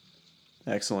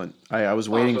 Excellent. I was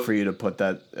waiting for you to put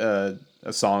that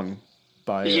a song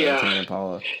by Tame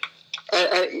Impala.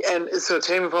 And so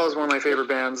Tame Impala is one of my favorite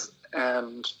bands,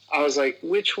 and I was like,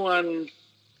 which one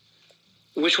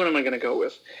am I going to go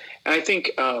with? And I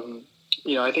think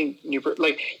I think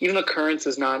even though Currents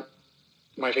is not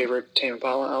my favorite Tame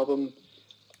Impala album,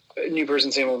 New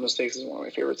Person, Same Old Mistakes is one of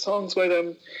my favorite songs by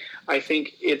them. I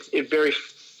think it very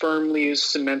firmly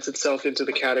cements itself into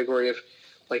the category of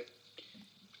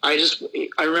I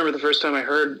remember the first time I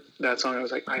heard that song, I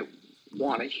was like, I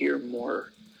want to hear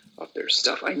more of their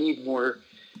stuff. I need more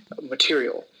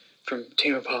material from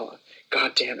Tame Impala.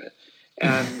 God damn it.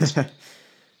 And,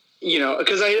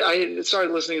 because I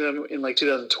started listening to them in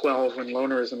 2012 when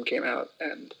Lonerism came out,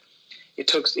 and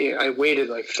I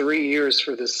waited 3 years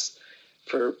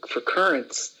for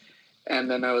Currents,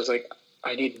 and then I was like,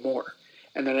 I need more.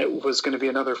 And then it was going to be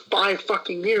another 5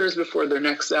 fucking years before their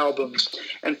next album.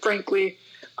 And frankly,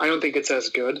 I don't think it's as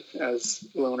good as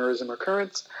Lonerism or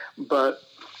Currents, but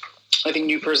I think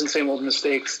New Person, Same Old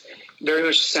Mistakes very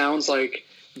much sounds like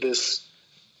this,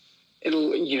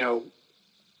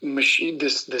 machine,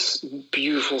 this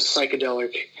beautiful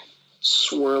psychedelic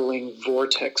swirling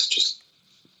vortex, just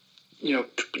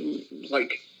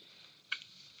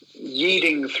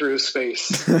yeeting through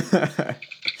space.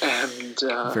 And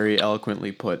very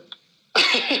eloquently put.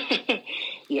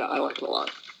 Yeah, I like it a lot.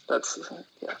 That's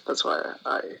why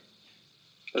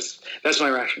that's my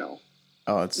rationale.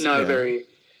 Oh, it's not very.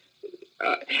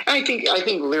 I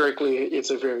think lyrically it's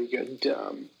a very good.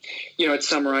 It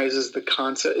summarizes the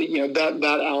concept.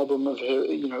 That album of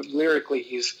lyrically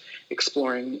he's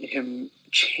exploring him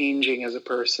changing as a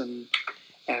person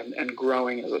and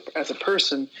growing as a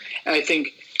person. And I think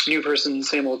New Person,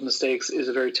 Same Old Mistakes is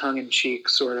a very tongue-in-cheek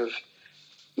sort of.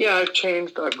 Yeah, I've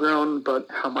changed, I've grown, but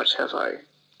how much have I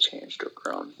changed or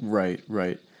grown? Right.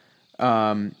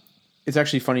 It's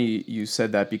actually funny you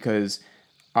said that because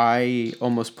I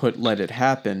almost put Let It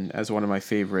Happen as one of my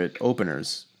favorite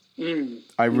openers.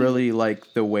 I really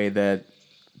like the way that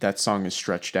song is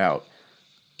stretched out,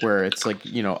 where it's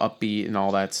upbeat and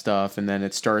all that stuff, and then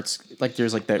it starts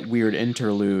there's that weird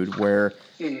interlude where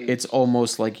it's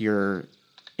almost like you're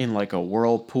in a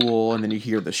whirlpool, and then you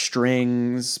hear the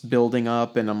strings building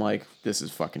up, and I'm like, this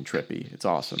is fucking trippy. It's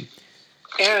awesome.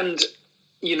 And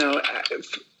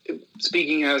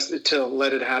speaking as to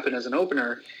Let It Happen as an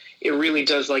opener, it really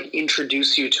does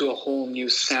introduce you to a whole new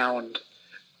sound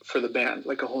for the band,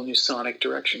 a whole new sonic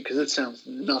direction, because it sounds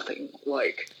nothing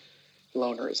like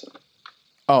Lonerism.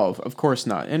 Oh, of course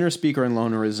not. Inner Speaker and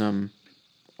Lonerism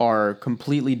are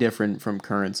completely different from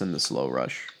Currents and the Slow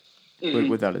Rush,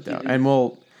 without a doubt. And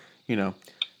we'll,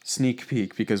 sneak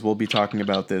peek, because we'll be talking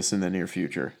about this in the near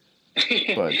future.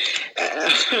 But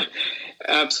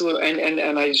absolutely,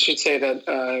 and I should say that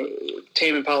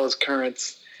Tame Impala's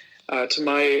Currents, to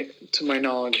my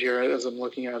knowledge here, as I'm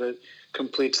looking at it,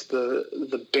 completes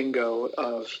the bingo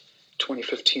of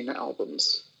 2015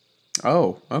 albums.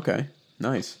 Oh, okay,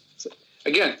 nice. So,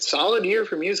 again, solid year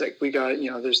for music. We got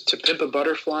there's To Pimp a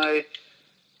Butterfly,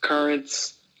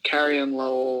 Currents, Carrion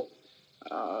Lowell,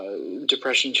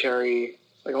 Depression Cherry,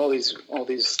 like all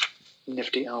these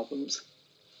nifty albums.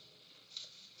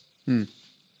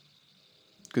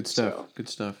 Good stuff. So, Good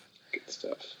stuff. good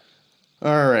stuff.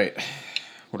 All right.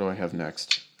 What do I have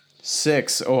next?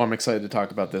 6. Oh, I'm excited to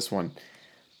talk about this one.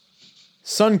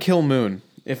 Sun Kil Moon.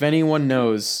 If anyone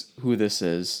knows who this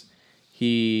is,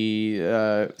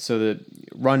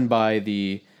 run by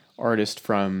the artist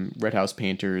from Red House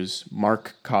Painters,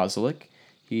 Mark Kozelek.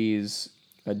 He's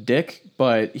a dick,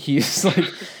 but he's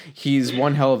he's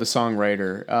one hell of a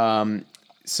songwriter.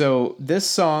 So this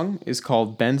song is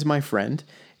called Ben's My Friend,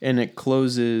 and it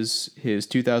closes his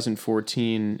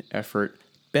 2014 effort,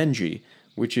 Benji,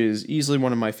 which is easily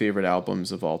one of my favorite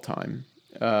albums of all time.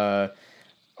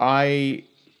 I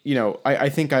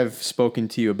think I've spoken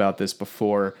to you about this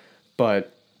before,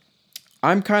 but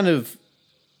I'm kind of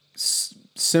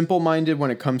simple-minded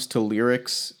when it comes to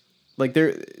lyrics. Like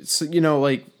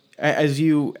as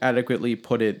you adequately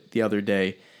put it the other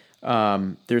day,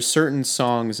 there's certain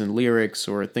songs and lyrics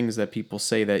or things that people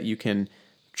say that you can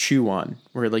chew on,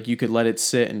 where like you could let it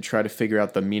sit and try to figure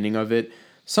out the meaning of it.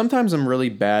 Sometimes I'm really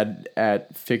bad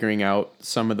at figuring out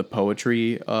some of the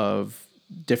poetry of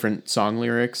different song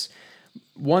lyrics.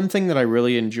 One thing that I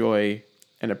really enjoy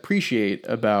and appreciate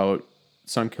about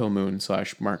Sun Kil Moon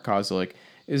 / Mark Kozelek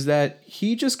is that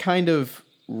he just kind of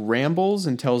rambles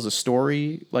and tells a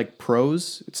story like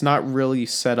prose. It's not really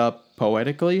set up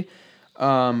poetically,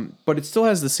 but it still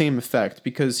has the same effect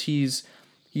because he's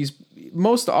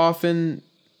more often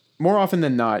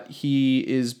than not, he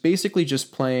is basically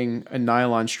just playing a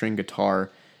nylon string guitar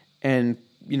and,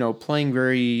 playing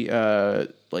very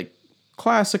like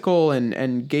classical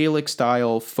and Gaelic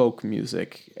style folk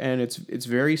music. And it's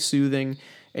very soothing,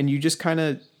 and you just kind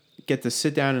of get to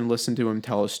sit down and listen to him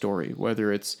tell a story,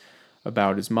 whether it's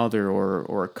about his mother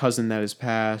or a cousin that has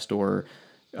passed, or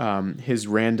his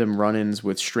random run-ins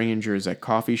with strangers at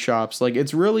coffee shops. Like,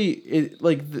 it's really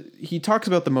he talks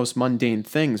about the most mundane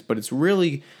things, but it's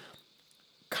really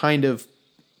kind of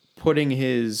putting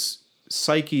his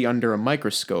psyche under a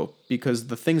microscope, because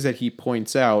the things that he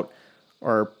points out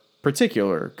are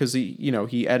particular, because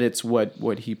he edits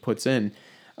what he puts in.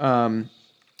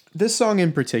 This song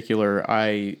in particular,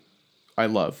 I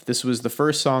love. This was the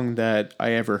first song that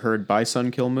I ever heard by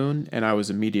Sun Kil Moon, and I was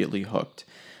immediately hooked.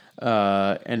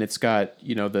 And it's got,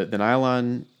 the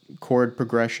nylon chord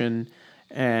progression,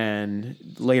 and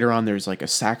later on there's like a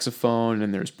saxophone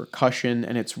and there's percussion,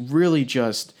 and it's really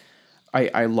just,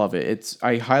 I love it.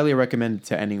 I highly recommend it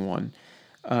to anyone.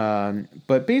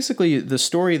 But basically the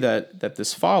story that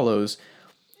this follows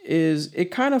is, it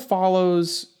kind of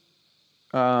follows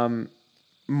Mark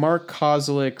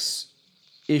Kozelek's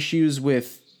issues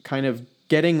with kind of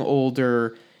getting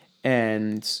older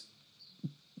and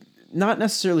not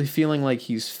necessarily feeling like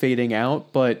he's fading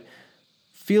out, but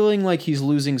feeling like he's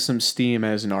losing some steam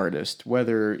as an artist.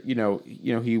 Whether,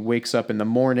 he wakes up in the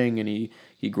morning and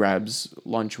he grabs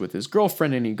lunch with his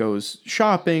girlfriend and he goes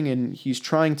shopping and he's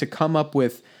trying to come up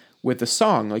with a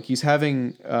song. Like, he's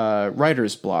having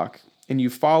writer's block, and you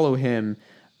follow him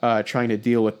trying to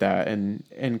deal with that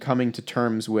and coming to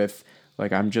terms with,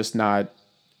 like, I'm just not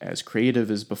as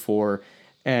creative as before.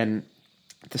 And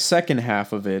the second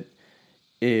half of it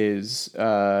is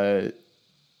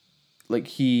like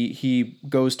he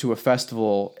goes to a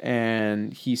festival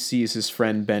and he sees his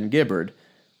friend Ben Gibbard,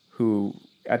 who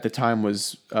at the time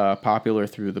was popular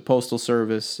through the Postal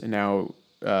Service, and now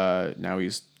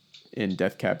he's in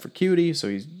Death Cab for Cutie.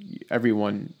 So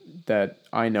everyone that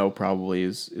I know probably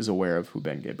is aware of who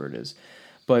Ben Gibbard is.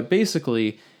 But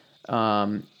basically,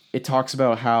 it talks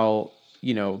about how,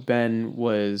 Ben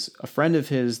was a friend of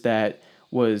his that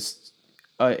was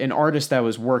an artist that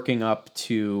was working up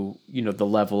to, the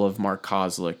level of Mark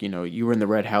Kozelek. You were in the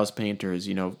Red House Painters,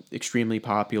 extremely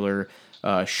popular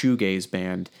shoegaze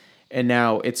band. And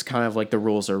now it's kind of like the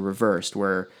roles are reversed,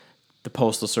 where the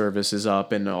Postal Service is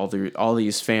up and all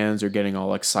these fans are getting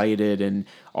all excited, and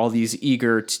all these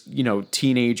eager,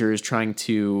 teenagers trying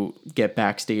to get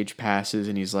backstage passes.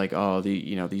 And he's like, oh,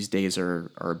 these days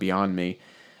are beyond me.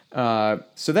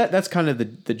 So that's kind of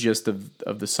the gist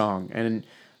of the song. And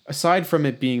aside from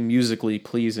it being musically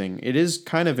pleasing, it is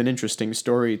kind of an interesting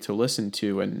story to listen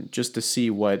to and just to see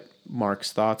what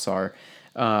Mark's thoughts are.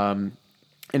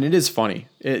 And it is funny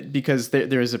because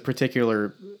there is a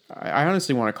particular, I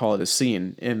honestly want to call it a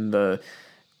scene in the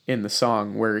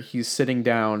song, where he's sitting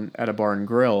down at a bar and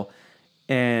grill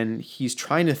and he's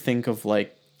trying to think of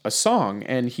like a song,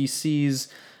 and he sees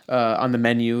on the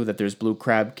menu that there's blue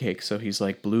crab cakes. So he's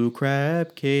like, blue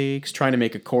crab cakes, trying to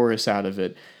make a chorus out of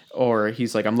it. Or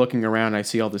he's like, I'm looking around, I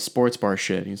see all this sports bar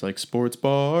shit. And he's like, sports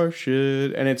bar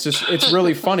shit. And it's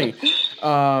really funny.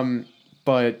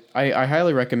 But I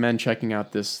highly recommend checking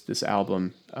out this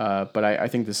album. But I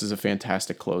think this is a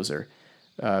fantastic closer.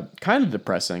 Kind of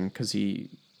depressing because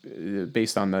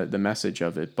based on the message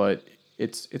of it, but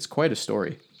it's quite a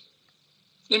story.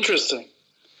 Interesting.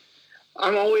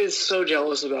 I'm always so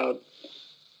jealous about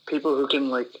people who can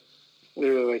like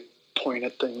literally like point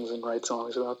at things and write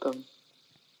songs about them.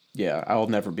 Yeah, I'll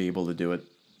never be able to do it.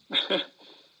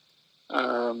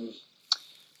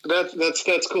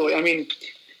 That's cool. I mean,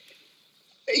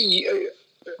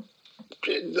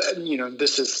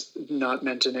 this is not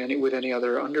meant in with any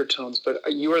other undertones, but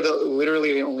you are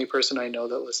literally the only person I know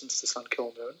that listens to Sun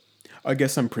Kil Moon. I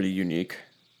guess I'm pretty unique.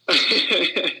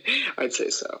 I'd say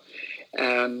so.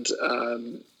 And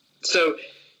so,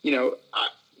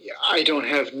 I don't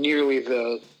have nearly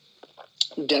the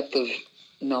depth of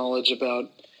knowledge about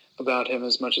him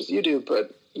as much as you do,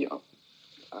 but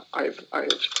I've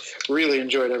really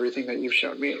enjoyed everything that you've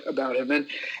shown me about him.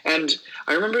 And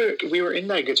I remember we were in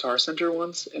that Guitar Center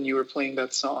once, and you were playing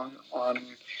that song on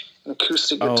an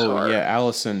acoustic guitar. Oh yeah,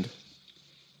 Allison.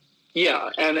 Yeah,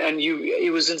 and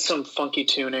it was in some funky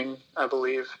tuning, I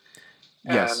believe.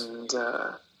 Yes. And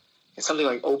it's something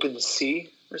like Open Sea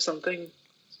or something.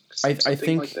 I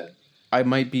think like that. I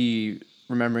might be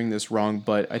remembering this wrong,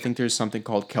 but I think there's something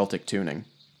called Celtic tuning.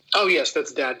 Oh yes,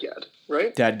 that's Dadgad,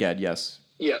 right? Dadgad, yes.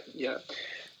 Yeah.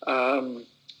 And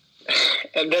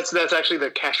that's actually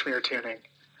the Kashmir tuning.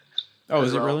 Oh,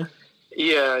 is it really?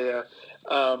 Yeah.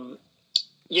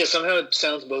 Yeah, somehow it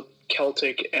sounds both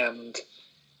Celtic and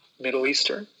Middle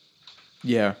Eastern.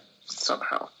 Yeah.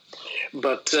 Somehow.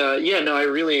 But I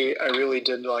really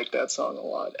did like that song a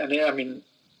lot. And I mean,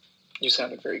 you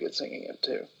sounded very good singing it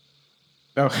too.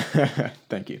 Oh,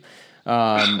 thank you.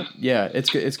 Yeah,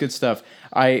 it's good stuff.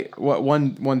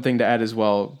 One thing to add as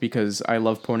well, because I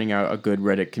love pointing out a good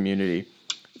Reddit community.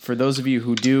 For those of you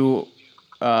who do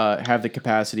have the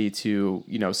capacity to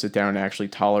sit down and actually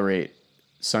tolerate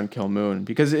Sun Kil Moon,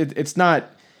 because it's not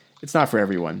for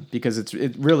everyone, because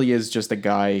it really is just a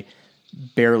guy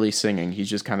barely singing. He's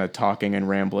just kind of talking and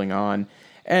rambling on.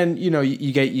 And,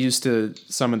 you get used to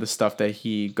some of the stuff that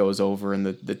he goes over and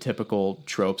the typical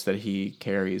tropes that he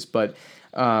carries. But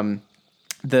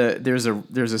there's a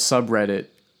subreddit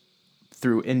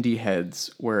through Indie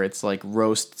Heads where it's like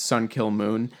roast Sun Kil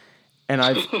Moon. And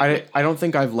I don't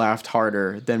think I've laughed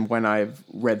harder than when I've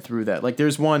read through that. Like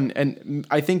there's one, and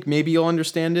I think maybe you'll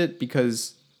understand it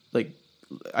because like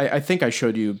I think I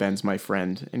showed you Ben's My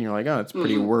Friend, and you're like, oh, it's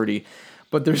pretty wordy.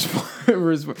 But there's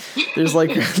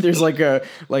like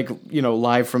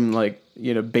live from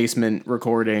basement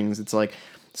recordings. It's like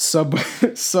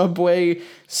Subway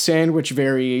sandwich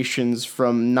variations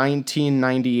from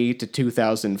 1998 to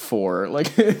 2004.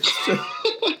 Like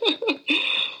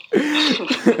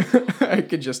I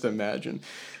could just imagine.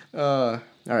 All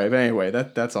right, but anyway,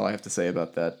 that's all I have to say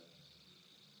about that.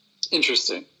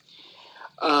 Interesting.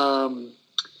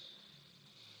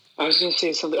 I was going to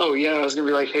say something. Oh, yeah. I was going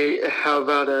to be like, hey, how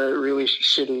about a really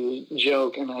shitty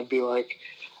joke? And I'd be like,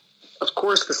 of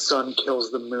course the sun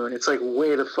kills the moon. It's like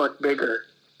way the fuck bigger.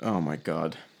 Oh, my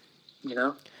God.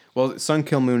 Well, Sun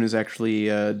Kil Moon is actually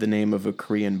the name of a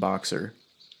Korean boxer.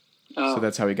 Oh. So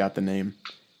that's how he got the name.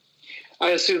 I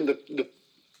assume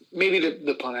maybe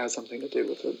the pun has something to do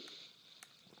with it.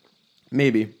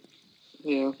 Maybe.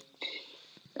 Yeah.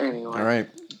 Anyway. All right.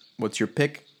 What's your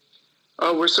pick?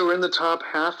 Oh, we're in the top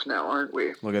half now, aren't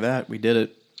we? Look at that. We did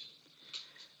it.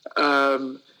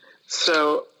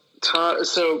 So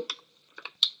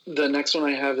the next one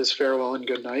I have is Farewell and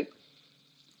Good Night.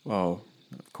 Oh,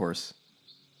 of course.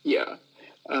 Yeah.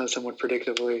 Somewhat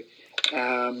predictably.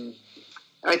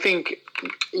 I think,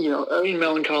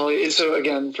 Melancholy. So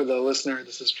again, for the listener,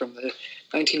 this is from the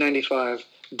 1995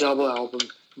 double album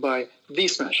by The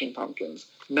Smashing Pumpkins,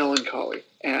 Melancholy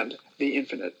and The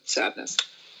Infinite Sadness.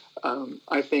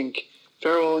 I think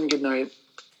Farewell and Good Night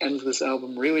ends this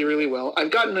album really, really well. I've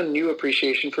gotten a new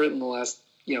appreciation for it in the last,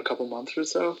 couple months or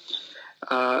so.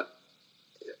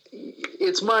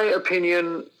 It's my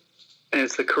opinion, and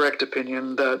it's the correct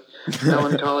opinion, that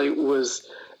Melancholy was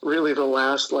really the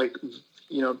last,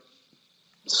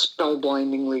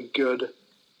 spellblindingly good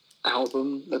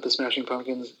album that the Smashing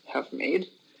Pumpkins have made.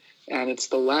 And it's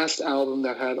the last album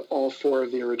that had all four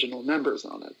of the original members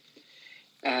on it.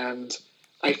 And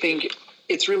I think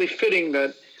it's really fitting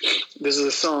that this is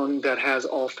a song that has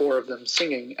all four of them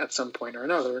singing at some point or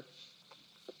another.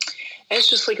 And it's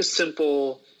just like a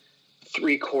simple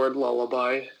 3-chord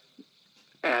lullaby.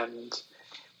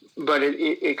 But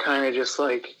it kind of just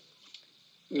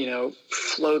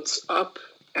floats up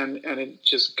and it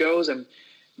just goes, and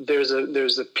there's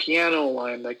a piano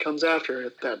line that comes after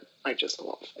it that I just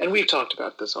love. And we've talked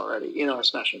about this already in our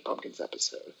Smashing Pumpkins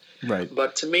episode. Right.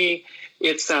 But to me,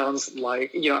 it sounds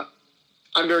like,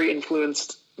 I'm very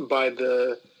influenced by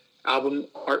the album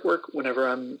artwork whenever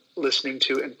I'm listening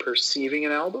to and perceiving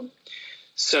an album.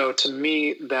 So to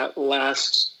me, that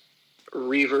last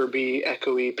reverby,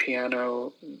 echoey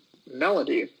piano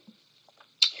melody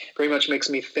very much makes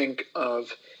me think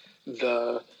of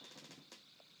the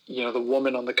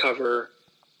woman on the cover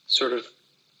sort of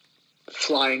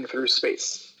flying through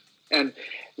space. And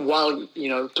while,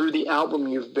 through the album,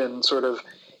 you've been sort of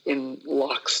in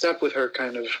lockstep with her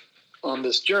kind of on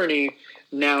this journey,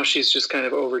 now she's just kind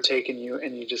of overtaken you,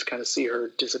 and you just kind of see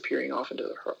her disappearing off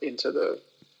into the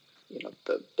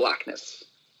the blackness.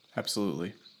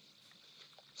 Absolutely.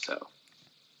 So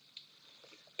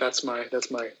that's my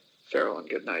Farewell and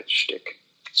Goodnight shtick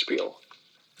spiel.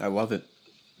 I love it.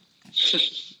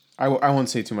 I won't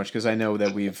say too much because I know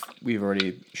that we've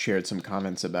already shared some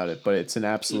comments about it, but it's an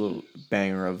absolute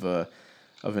banger of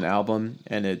an album,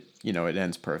 and it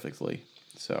ends perfectly.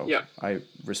 So yeah. I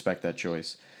respect that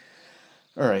choice.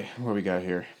 All right, what we got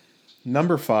here?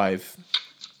 Number 5.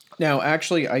 Now,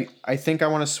 actually, I think I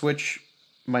want to switch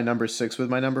my number 6 with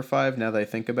my number 5 now that I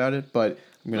think about it, but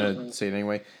I'm going to say it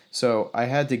anyway. So I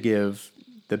had to give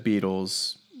the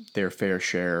Beatles their fair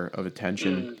share of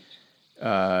attention.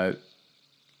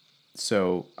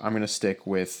 So I'm going to stick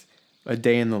with A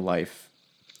Day in the Life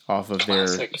off of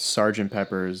Classic. their Sgt.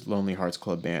 Pepper's Lonely Hearts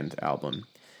Club Band album.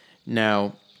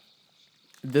 Now,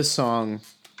 this song,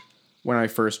 when I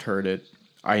first heard it,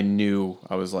 I knew,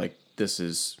 I was like, this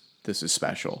is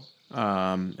special.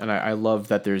 And I love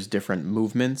that there's different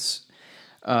movements.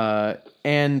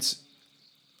 And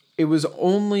it was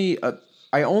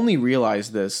I only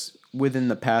realized this within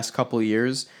the past couple of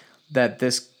years that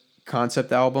this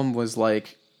concept album was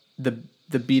like the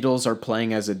Beatles are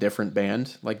playing as a different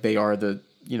band. Like they are the,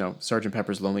 Sgt.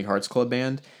 Pepper's Lonely Hearts Club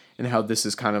Band, and how this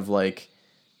is kind of like,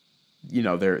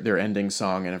 their ending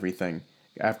song and everything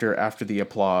after the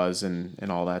applause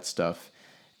and all that stuff.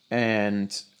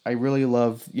 And I really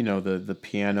love, the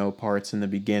piano parts in the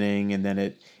beginning, and then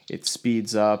it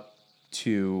speeds up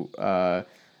to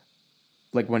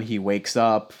like when he wakes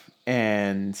up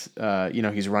and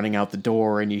he's running out the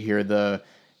door, and you hear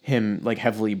him like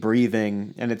heavily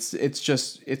breathing, and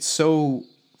it's so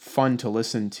fun to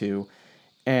listen to.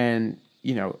 And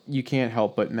you can't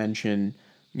help but mention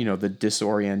the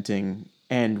disorienting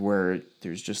end where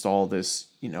there's just all this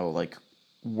like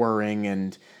whirring,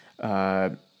 and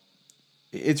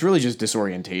it's really just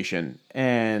disorientation,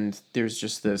 and there's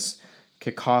just this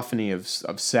cacophony of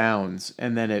sounds,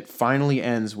 and then it finally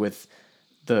ends with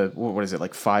what is it,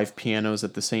 like 5 pianos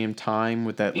at the same time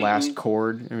with that last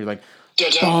chord, and you're like,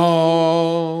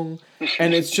 bong,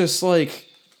 and it's just like,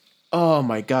 oh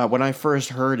my god, when I first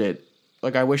heard it,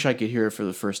 like I wish I could hear it for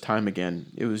the first time again.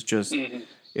 It was just,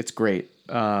 it's great.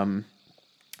 I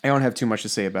don't have too much to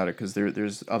say about it because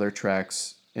there's other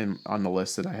tracks on the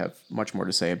list that I have much more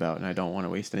to say about, and I don't want to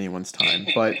waste anyone's time.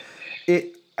 But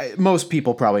most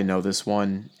people probably know this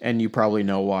one, and you probably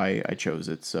know why I chose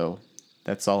it. So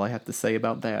that's all I have to say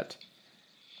about that.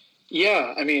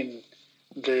 Yeah, I mean,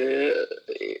 the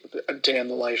A Day in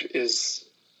the Life is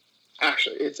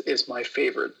actually it's my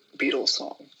favorite Beatles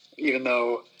song, even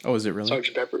though is it really?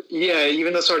 Sgt. Pepper? Yeah,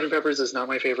 even though Sgt. Pepper's is not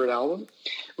my favorite album,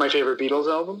 my favorite Beatles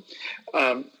album.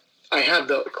 I have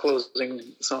the closing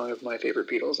song of my favorite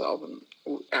Beatles album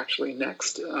actually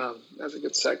next as a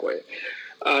good segue.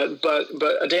 But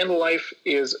A Day in the Life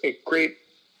is a great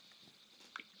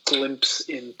glimpse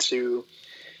into,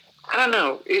 I don't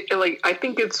know, I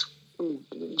think it's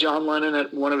John Lennon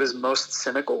at one of his most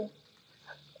cynical,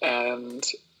 and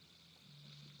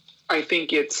I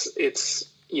think it's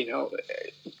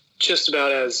just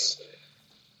about as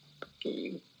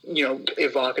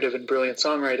evocative and brilliant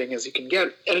songwriting as you can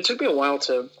get. And it took me a while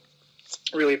to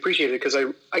really appreciate it because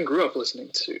I grew up listening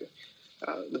to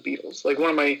the Beatles. Like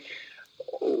one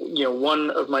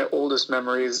of my oldest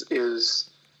memories is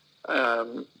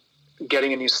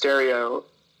getting a new stereo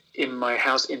in my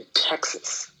house in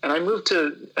Texas, and I moved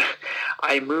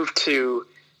to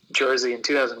Jersey in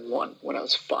 2001 when I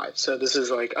was 5. So this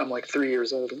is I'm 3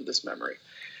 years old in this memory.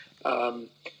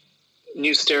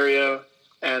 New stereo,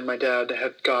 and my dad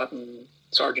had gotten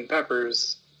Sgt.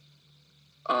 Pepper's,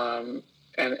 and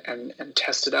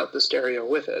tested out the stereo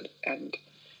with it, and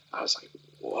I was like,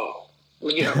 whoa,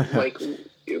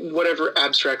 whatever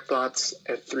abstract thoughts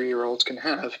a 3-year-old can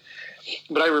have.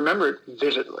 But I remember it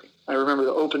vividly. I remember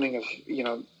the opening of,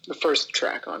 the first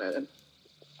track on it.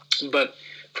 But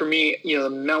for me, the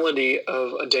melody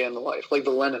of A Day in the Life, like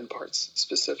the Lennon parts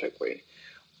specifically,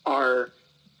 are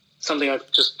something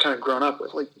I've just kind of grown up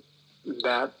with, like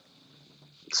that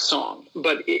song.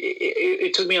 But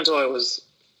it took me until I was,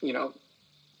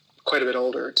 quite a bit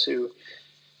older to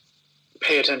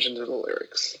pay attention to the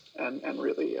lyrics and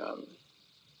really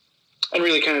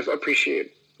kind of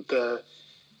appreciate the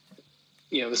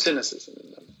cynicism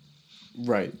in them.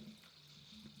 Right.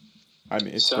 I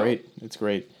mean, it's great. It's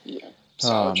great. Yeah.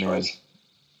 Solid choice.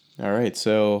 Man. All right.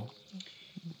 So,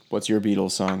 what's your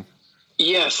Beatles song?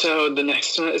 Yeah. So the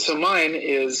next one. So mine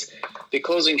is the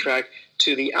closing track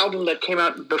to the album that came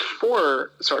out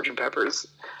before Sgt. Pepper's,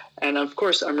 and of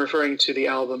course I'm referring to the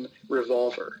album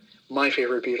Revolver, my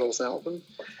favorite Beatles album,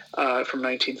 from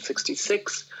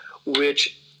 1966,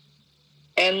 which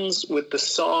ends with the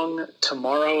song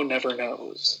 "Tomorrow Never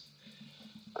Knows."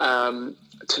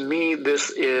 To me, this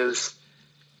is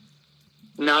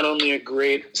not only a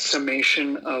great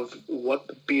summation of what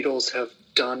the Beatles have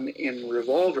done in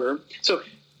Revolver. So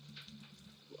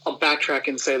I'll backtrack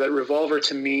and say that Revolver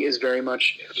to me is very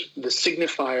much the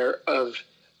signifier of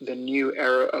the new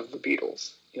era of the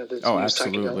Beatles. The new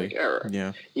absolutely. Psychedelic era.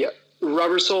 Yeah. Yeah.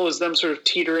 Rubber Soul is them sort of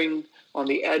teetering on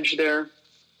the edge there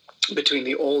between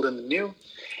the old and the new,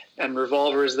 and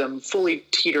Revolver is them fully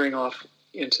teetering off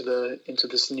into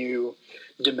this new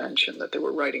dimension that they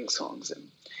were writing songs in.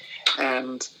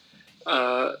 And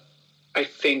I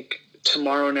think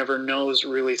Tomorrow Never Knows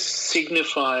really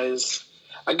signifies,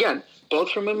 again, both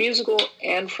from a musical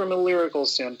and from a lyrical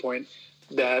standpoint,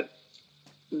 that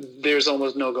there's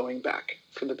almost no going back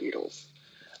for the Beatles.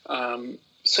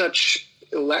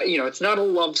 It's not a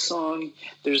love song.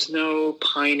 There's no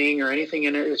pining or anything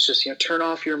in it. It's just, turn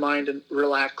off your mind and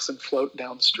relax and float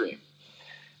downstream.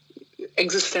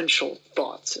 Existential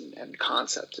thoughts and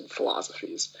concepts and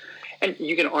philosophies. And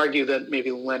you can argue that maybe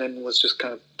Lennon was just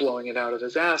kind of blowing it out of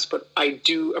his ass, but I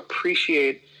do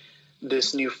appreciate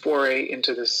this new foray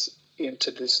into this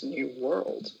new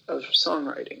world of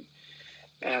songwriting.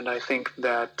 And I think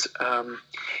that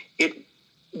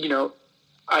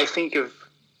I think of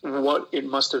what it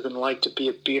must have been like to be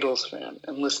a Beatles fan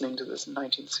and listening to this in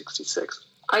 1966.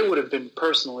 I would have been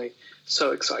personally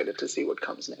so excited to see what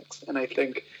comes next. And I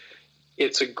think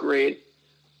it's a great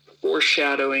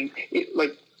foreshadowing.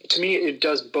 To me, it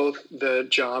does both the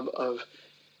job of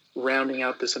rounding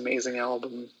out this amazing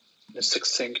album in a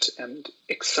succinct and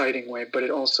exciting way, but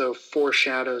it also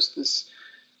foreshadows this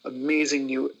amazing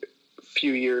new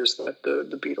few years that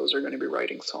the Beatles are going to be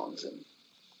writing songs in.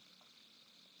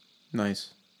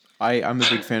 Nice. I'm a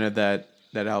big fan of that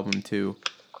album too.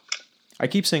 I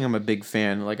keep saying I'm a big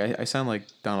fan. Like I sound like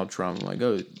Donald Trump. I'm like,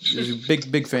 oh,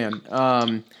 big fan.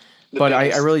 But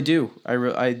I really do. I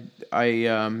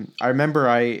remember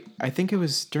I think it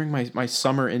was during my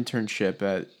summer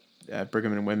internship at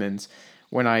Brigham and Women's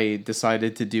when I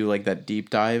decided to do like that deep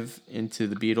dive into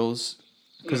the Beatles,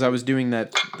 because I was doing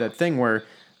that thing where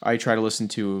I try to listen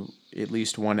to at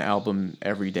least one album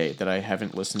every day that I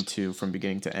haven't listened to from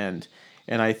beginning to end.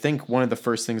 And I think one of the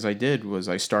first things I did was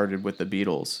I started with the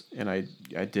Beatles, and I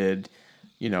did,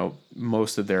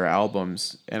 most of their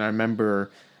albums. And I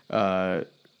remember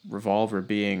Revolver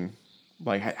being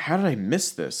like, how did I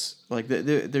miss this? Like,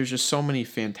 there's just so many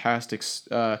fantastic.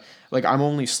 Like, I'm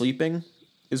Only Sleeping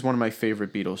is one of my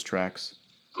favorite Beatles tracks.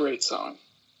 Great song.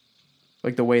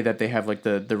 Like the way that they have like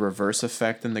the reverse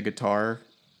effect in the guitar,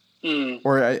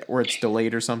 or it's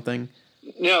delayed or something.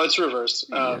 No, it's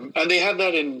reversed. And they have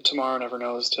that in Tomorrow Never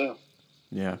Knows too.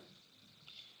 Yeah.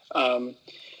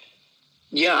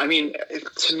 Yeah, I mean,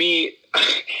 to me,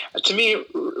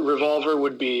 Revolver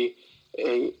would be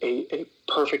a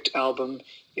perfect album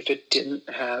if it didn't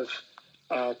have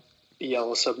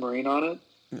Yellow Submarine on it.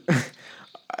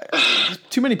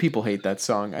 Too many people hate that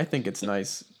song. I think it's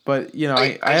nice, but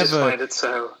I just find it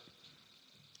so.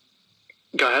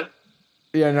 Go ahead.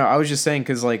 Yeah, no, I was just saying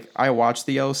because like I watched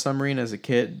The Yellow Submarine as a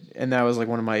kid, and that was like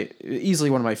easily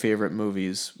one of my favorite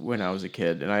movies when I was a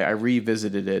kid, and I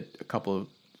revisited it a couple of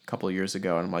years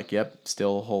ago, and I'm like, yep,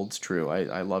 still holds true.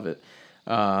 I love it.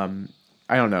 I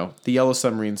don't know, the Yellow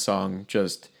Submarine song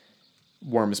just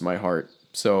warms my heart,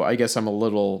 so I guess I'm a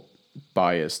little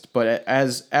biased, but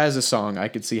as a song, I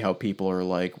could see how people are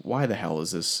like, why the hell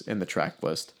is this in the track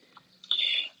list?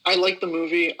 I like the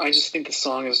movie. I just think the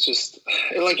song is just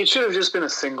like, it should have just been a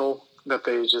single that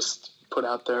they just put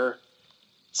out there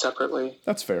separately.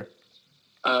 That's fair.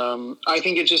 I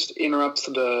think it just interrupts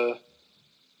the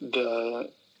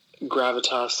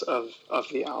gravitas of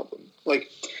the album.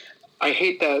 Like, I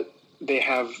hate that they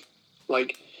have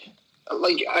like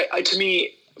I to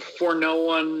me, For No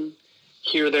One,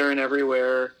 Here, There, and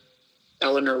Everywhere,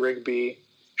 Eleanor Rigby,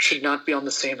 should not be on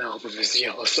the same album as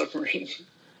Yellow Submarine.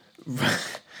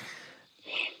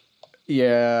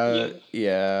 Yeah.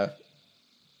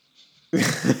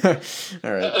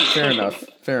 All right,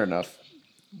 fair enough.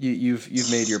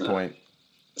 You've made your point.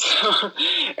 So,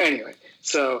 anyway,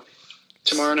 so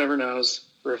Tomorrow Never Knows,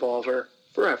 Revolver,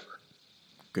 Forever.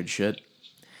 Good shit.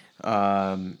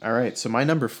 All right, so my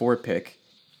number 4 pick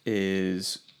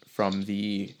is from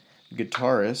the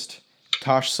guitarist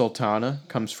Tosh Sultana,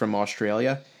 comes from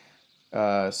Australia.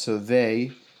 So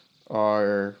they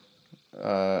are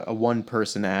a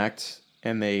one-person act,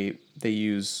 and they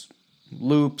use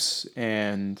loops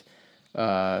and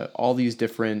all these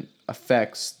different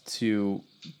effects to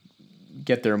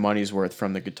get their money's worth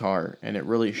from the guitar, and it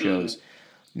really shows.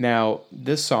 Now,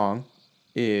 this song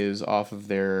is off of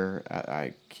their...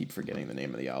 I keep forgetting the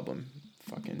name of the album.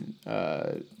 Fucking...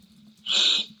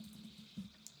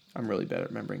 I'm really bad at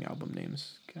remembering album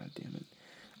names. God damn it.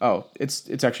 Oh,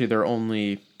 it's actually their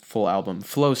only full album,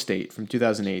 Flow State, from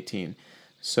 2018.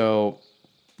 So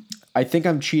I think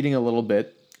I'm cheating a little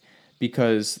bit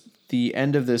because the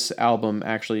end of this album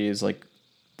actually is like,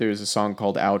 there's a song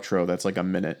called Outro that's like a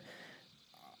minute.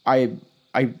 I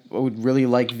would really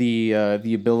like the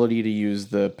ability to use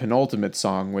the penultimate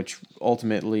song, which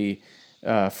ultimately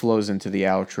flows into the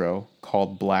outro,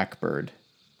 called Blackbird.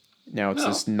 Now it's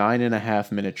this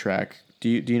 9.5 minute track. Do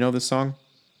you know this song?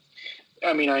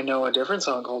 I mean, I know a different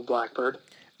song called Blackbird.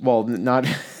 Well, not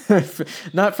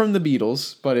not from the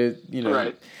Beatles, but it, you know.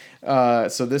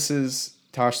 Right. So this is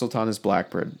Tosh Sultana's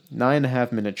Blackbird,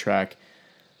 9.5 minute track.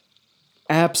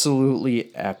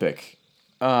 Absolutely epic.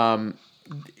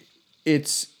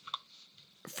 It's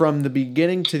from the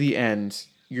beginning to the end.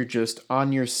 You're just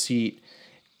on your seat,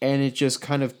 and it just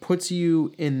kind of puts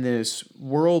you in this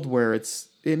world where it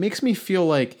makes me feel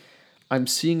like I'm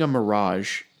seeing a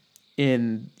mirage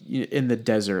in the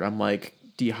desert. I'm like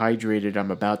dehydrated.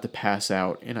 I'm about to pass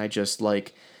out, and I just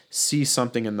like see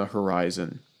something in the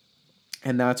horizon,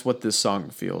 and that's what this song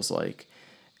feels like.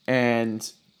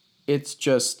 And it's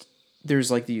just,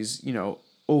 there's like these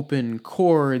open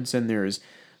chords, and there's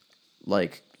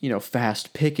like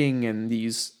fast picking, and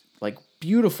these like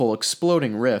beautiful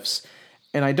exploding riffs,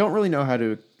 and I don't really know how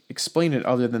to explain it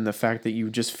other than the fact that you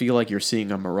just feel like you're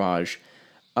seeing a mirage.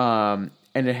 And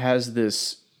it has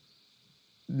this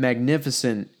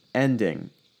magnificent ending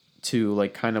to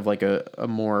like kind of like a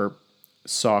more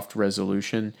soft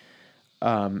resolution.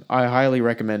 I highly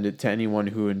recommend it to anyone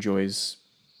who enjoys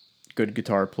good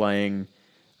guitar playing.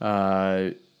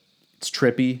 It's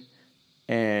trippy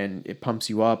and it pumps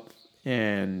you up,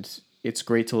 and it's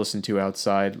great to listen to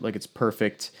outside. Like, it's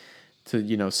perfect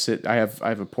to sit. I have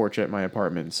a porch at my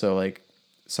apartment, so like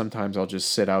sometimes I'll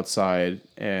just sit outside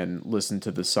and listen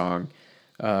to the song.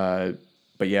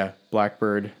 But yeah,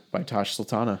 Blackbird by Tosh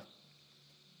Sultana.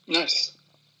 Nice.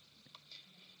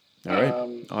 All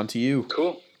right, on to you.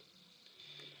 Cool.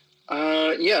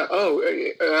 Yeah.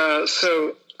 Oh,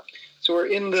 so we're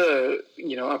in the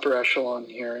upper echelon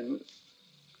here, and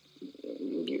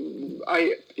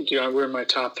we're in my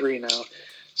top 3 now.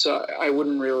 So I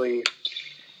wouldn't really,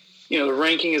 the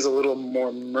ranking is a little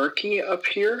more murky up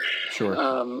here.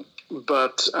 Sure.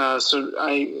 But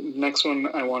next one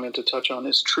I wanted to touch on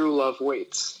is True Love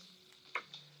Waits.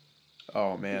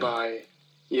 Oh man.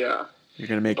 You're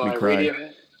gonna make me cry.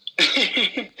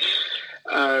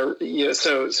 Radiohead.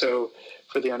 So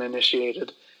for the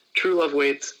uninitiated, True Love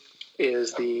Waits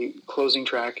is the closing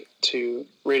track to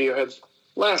Radiohead's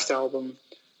last album,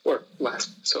 or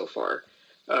last so far,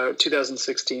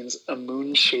 2016's A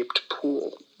Moon-Shaped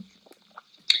Pool.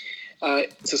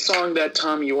 It's a song that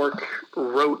Thom Yorke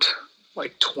wrote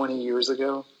like 20 years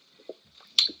ago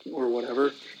or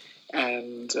whatever,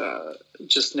 and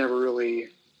just never really,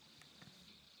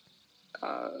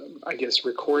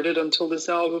 recorded until this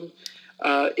album.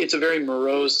 It's a very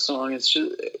morose song. It's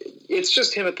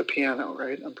just him at the piano,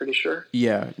 right? I'm pretty sure.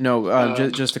 Yeah. No.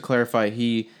 Just to clarify,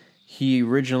 he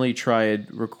originally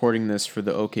tried recording this for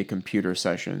the OK Computer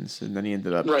sessions, and then he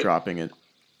ended up dropping it.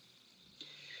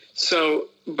 So,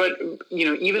 but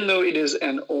even though it is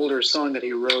an older song that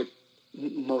he wrote,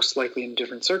 most likely in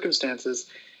different circumstances,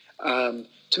 to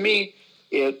me,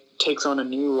 it takes on a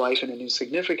new life and a new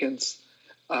significance.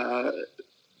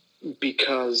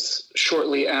 Because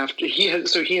shortly after he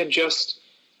had just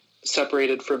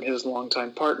separated from his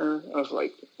longtime partner of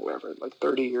like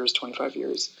 30 years, 25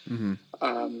 years, mm-hmm.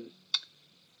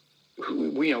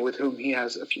 With whom he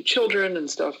has a few children and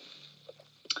stuff.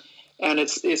 And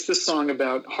it's this song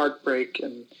about heartbreak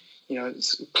and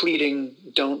it's pleading,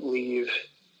 don't leave.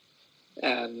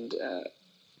 And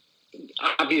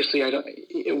obviously,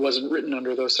 it wasn't written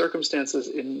under those circumstances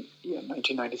in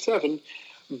 1997.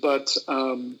 but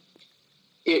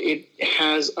it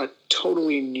has a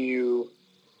totally new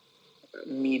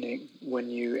meaning when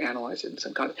you analyze it in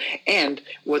some context. And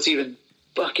what's even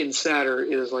fucking sadder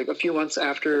is like a few months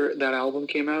after that album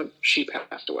came out, she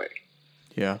passed away.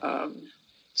 Yeah.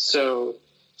 So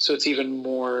it's even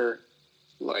more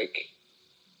like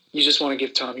you just want to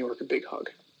give Tom York a big hug.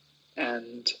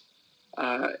 And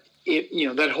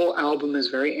that whole album is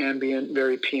very ambient,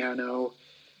 very piano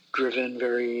driven,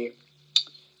 very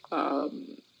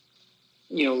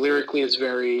lyrically it's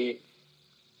very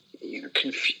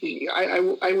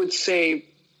I would say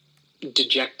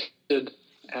dejected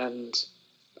and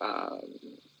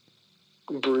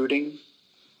brooding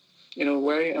in a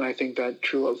way, and I think that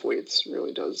True Love Waits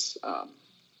really does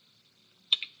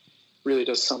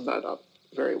sum that up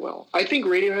very well. I think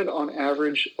Radiohead on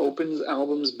average opens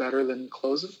albums better than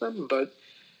closes them, but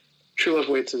True Love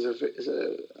Waits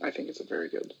I think it's a very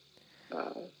good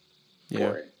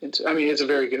it's a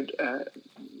very good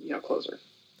closer.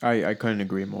 I couldn't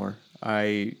agree more.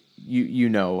 You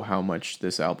know how much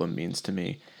this album means to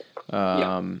me.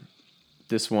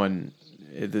 This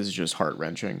is just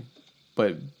heart-wrenching,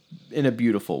 but in a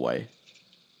beautiful way.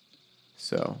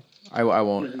 So I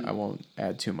won't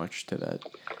add too much to that.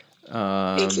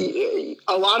 It's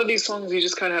a lot of these songs you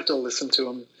just kind of have to listen to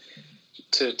them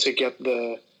to get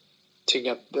the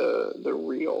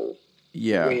real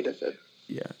weight of it.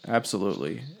 Yeah,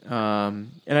 absolutely.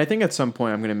 And I think at some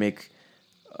point I'm gonna make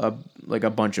a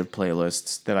bunch of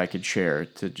playlists that I could share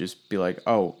to just be like,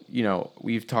 oh,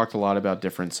 we've talked a lot about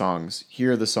different songs.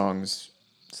 Here are the songs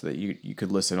so that you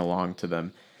could listen along to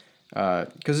them.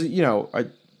 Because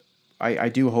I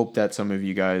do hope that some of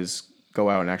you guys go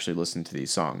out and actually listen to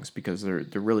these songs because they're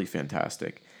really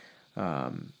fantastic.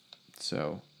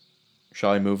 So,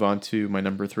 shall I move on to my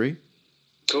number 3?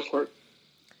 Go for it.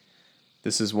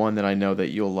 This is one that I know that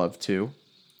you'll love too.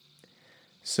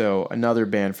 So, another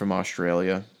band from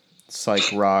Australia,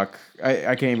 psych rock.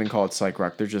 I can't even call it psych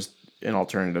rock. They're just an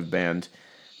alternative band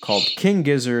called King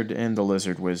Gizzard and the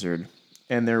Lizard Wizard.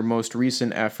 And their most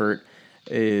recent effort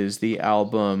is the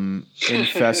album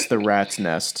Infest the Rat's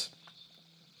Nest.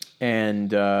 And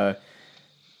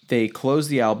they close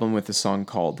the album with a song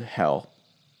called Hell.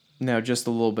 Now, just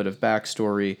a little bit of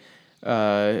backstory.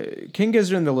 King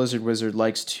Gizzard and the Lizard Wizard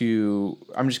likes to...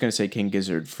 I'm just going to say King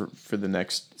Gizzard for the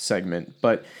next segment.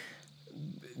 But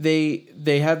they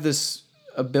have this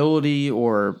ability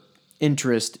or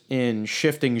interest in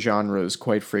shifting genres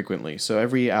quite frequently. So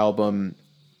every album,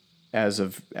 as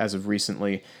of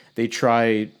recently, they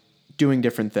try doing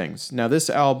different things. Now,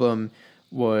 this album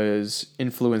was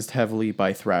influenced heavily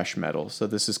by thrash metal. So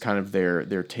this is kind of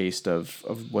their taste of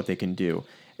what they can do.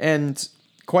 And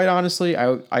quite honestly,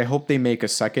 I hope they make a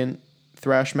second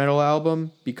thrash metal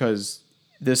album because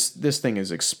this thing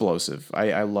is explosive.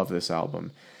 I love this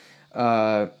album.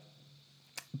 But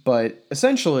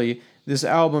essentially, this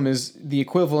album is the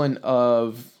equivalent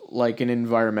of like an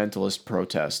environmentalist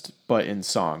protest, but in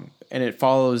song. And it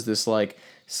follows this like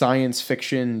science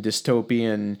fiction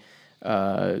dystopian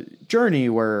journey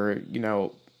where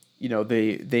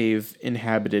they've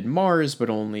inhabited Mars, but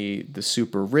only the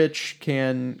super rich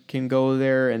can go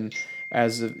there. And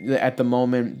at the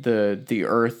moment, the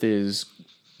Earth is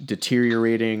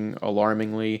deteriorating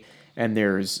alarmingly, and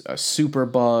there's a super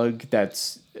bug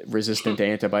that's resistant to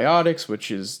antibiotics, which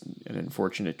is an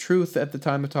unfortunate truth at the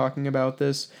time of talking about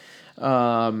this.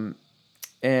 And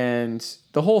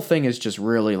the whole thing is just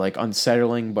really like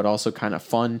unsettling, but also kind of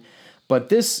fun. But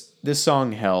this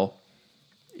song Hell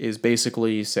is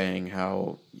basically saying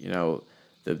how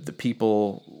the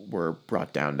people were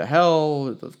brought down to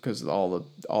hell because of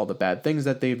all the bad things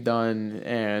that they've done,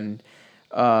 and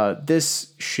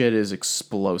this shit is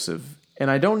explosive.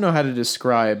 And I don't know how to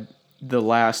describe the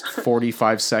last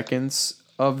 45 seconds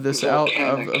of this of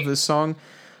this song,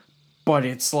 but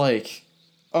it's like,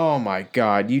 oh my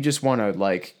god, you just want to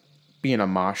like be in a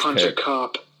mosh pit. Punch a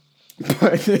cop.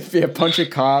 Yeah, punch a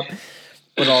cop.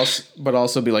 But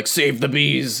also be like, save the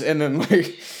bees, and then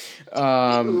like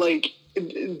the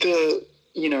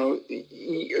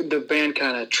band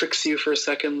kind of tricks you for a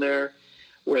second there,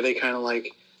 where they kind of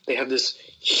like they have this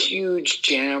huge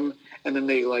jam and then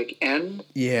they like end.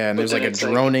 Yeah, and there's like a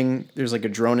droning. There's like a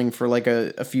droning for like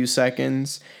a few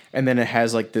seconds, and then it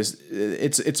has like this.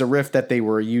 It's a riff that they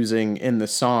were using in the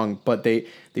song, but they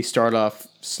start off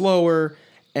slower.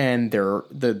 And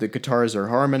the guitars are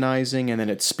harmonizing, and then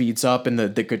it speeds up, and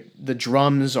the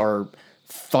drums are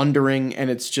thundering, and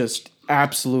it's just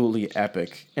absolutely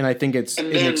epic. And I think it's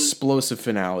an explosive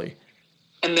finale.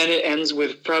 And then it ends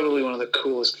with probably one of the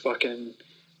coolest fucking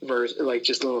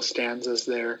just little stanzas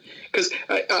there. Because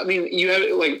I mean, you have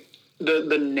like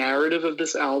the narrative of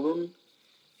this album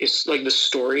is like, the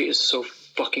story is so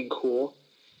fucking cool.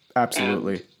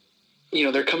 Absolutely.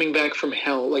 And, they're coming back from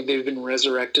hell, like they've been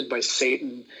resurrected by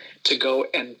Satan to go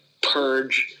and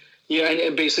purge,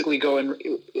 and basically go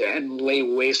and lay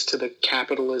waste to the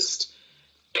capitalist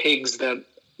pigs that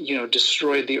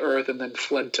destroyed the earth and then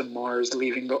fled to Mars,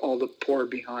 leaving all the poor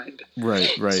behind. Right.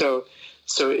 So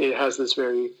it has this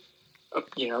very,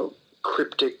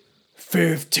 cryptic.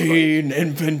 15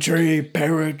 infantry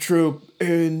paratroop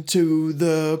into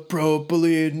the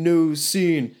propylene new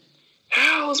scene.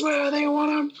 Hell's where they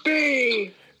want to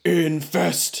be.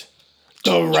 Infest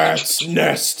the rat's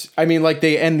nest. I mean, like,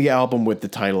 they end the album with the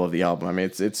title of the album. I mean,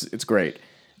 it's great.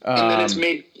 And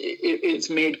then it's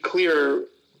made clear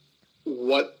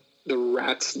what the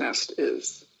rat's nest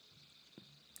is.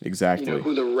 Exactly.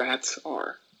 Who the rats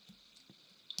are.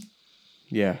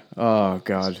 Yeah. Oh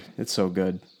God, it's so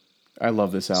good. I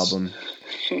love this album.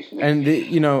 And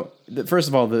first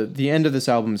of all, the end of this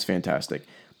album is fantastic,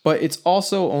 but it's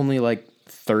also only like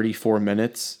 34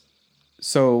 minutes.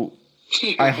 So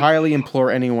I highly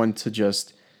implore anyone to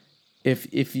just,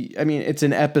 it's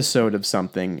an episode of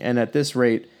something, and at this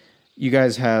rate, you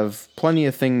guys have plenty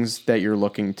of things that you're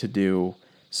looking to do.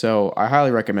 So I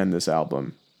highly recommend this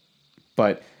album.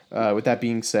 But with that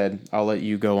being said, I'll let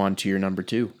you go on to your number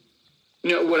 2.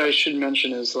 What I should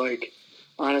mention is, like,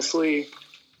 honestly,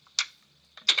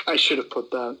 I should have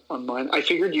put that on mine. I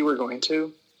figured you were going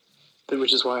to,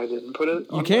 which is why I didn't put it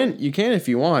on mine. You can if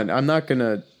you want. I'm not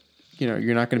gonna,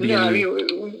 you're not gonna be. Yeah, I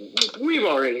mean, we've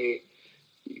already,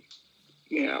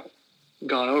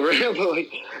 gone over it. But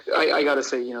like, I gotta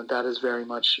say, that is very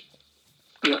much,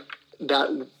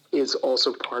 that is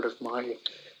also part of my,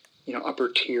 upper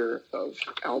tier of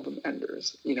album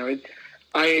enders.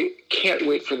 I can't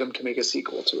wait for them to make a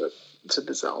sequel to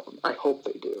this album. I hope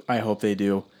they do. I hope they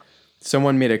do.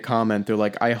 Someone made a comment. They're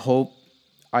like, I hope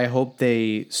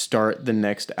they start the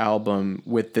next album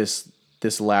with this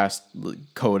last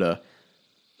coda.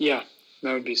 Yeah,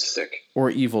 that would be sick. Or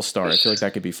Evil Star. I feel like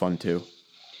that could be fun too.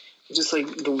 Just like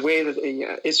the way that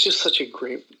it's just such a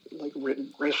great like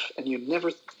written riff, and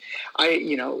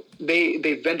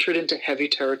they ventured into heavy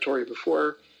territory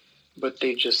before, but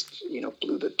they just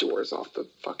blew the doors off the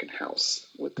fucking house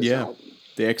with this album.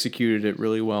 They executed it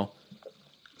really well.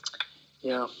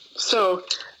 Yeah. So,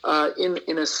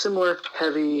 in a similar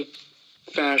heavy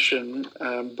fashion,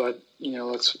 but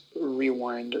let's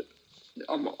rewind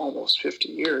almost 50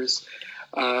 years.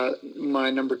 My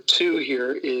number 2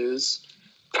 here is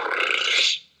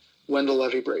When the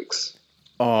Levee Breaks.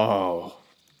 Oh,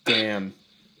 damn!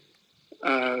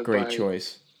 Great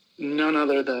choice. None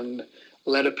other than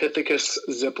Ledopithecus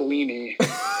Zeppelini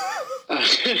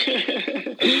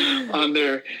on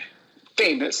their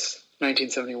famous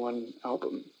 1971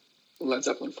 album Led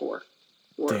Zeppelin 4,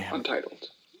 or Untitled.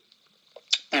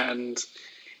 And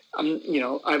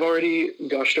I've already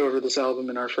gushed over this album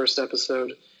in our first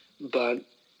episode, but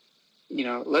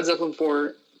Led Zeppelin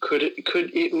 4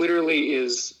 it literally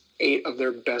is 8 of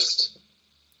their best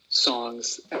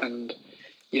songs, and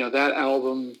that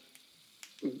album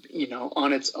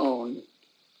on its own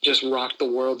just rocked the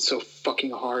world so fucking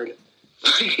hard.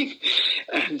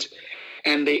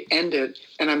 and they end it,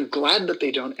 and I'm glad that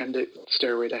they don't end it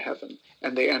Stairway to Heaven,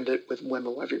 and they end it with When the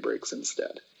Levee Breaks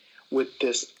instead, with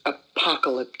this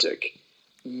apocalyptic,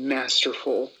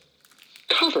 masterful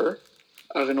cover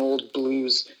of an old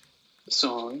blues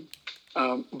song.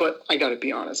 But I gotta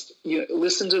be honest,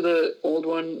 listen to the old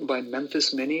one by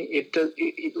Memphis Minnie.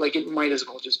 It might as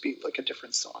well just be like a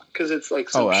different song, because it's like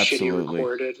so shitty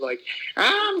recorded, like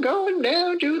I'm going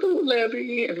down to the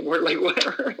levee, and we're like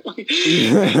whatever.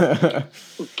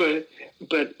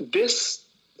 But this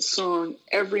song,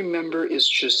 every member is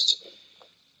just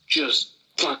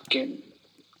fucking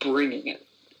bringing it.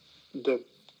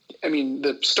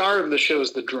 The star of the show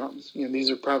is the drums. These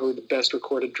are probably the best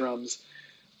recorded drums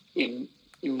in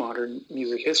modern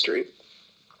music history.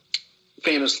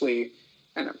 Famously,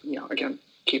 and again,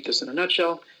 keep this in a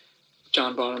nutshell,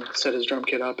 John Bonham set his drum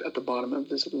kit up at the bottom of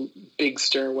this big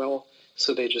stairwell,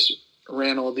 so they just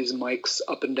ran all these mics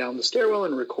up and down the stairwell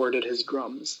and recorded his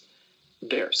drums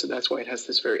there. So that's why it has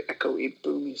this very echoey,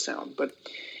 boomy sound. But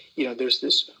there's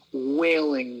this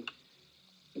wailing,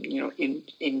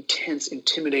 intense,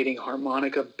 intimidating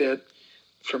harmonica bit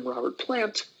from Robert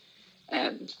Plant,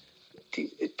 and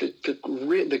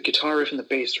the guitar riff and the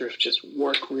bass riff just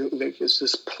work really. Like, it's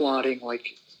this plodding,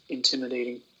 like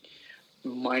intimidating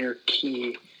minor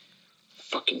key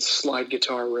fucking slide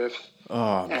guitar riff.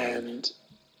 Oh, man.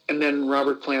 And then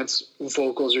Robert Plant's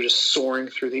vocals are just soaring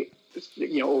through the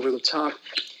over the top.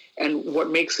 And what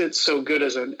makes it so good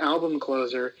as an album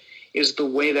closer is the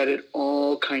way that it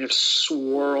all kind of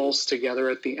swirls together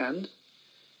at the end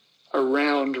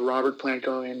around Robert Plant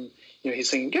going, he's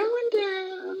singing, going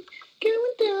down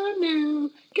now,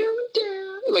 going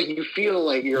down. Like, you feel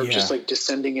like you're just, like,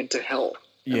 descending into hell.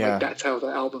 And, like, that's how the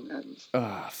album ends.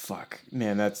 Ah, fuck.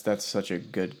 Man, that's such a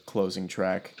good closing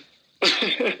track.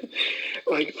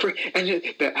 Like, and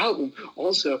the album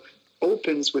also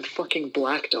opens with fucking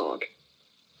Black Dog.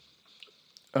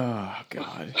 Oh,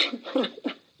 God.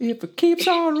 If it keeps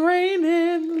on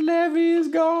raining, the levee is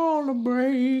gonna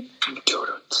break.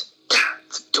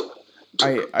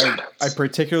 I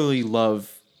particularly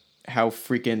love how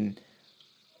freaking,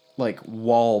 like,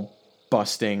 wall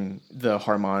busting the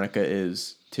harmonica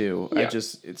is too. Yeah.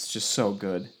 It's just so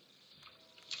good.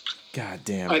 God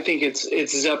damn. I think it's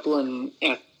Zeppelin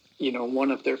at one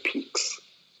of their peaks.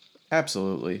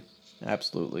 Absolutely. All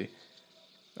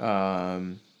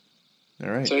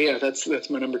right. So yeah, that's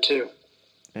my number 2.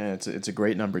 Yeah, it's a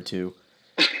great number 2.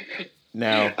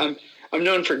 Now I'm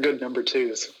known for good number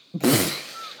 2s.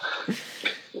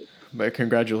 But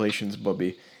congratulations,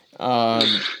 Bubby.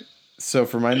 So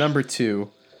for my number 2,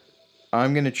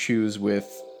 I'm gonna choose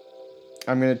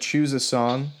a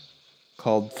song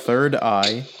called "Third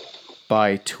Eye"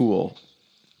 by Tool.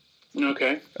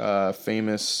 Okay.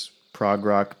 Famous prog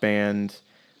rock band,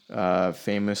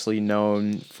 famously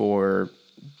known for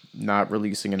not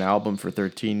releasing an album for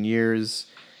 13 years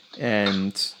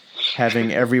and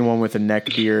having everyone with a neck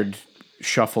beard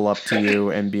shuffle up to you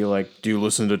and be like, "Do you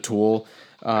listen to Tool?"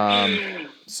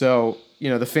 So,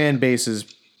 the fan base is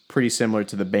pretty similar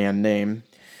to the band name.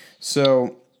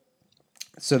 So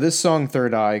this song,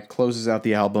 "Third Eye," closes out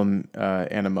the album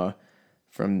Anima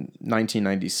from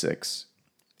 1996.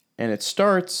 And it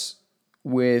starts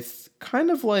with kind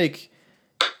of like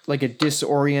a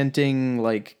disorienting,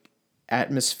 like,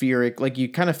 atmospheric, like, you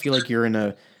kind of feel like you're in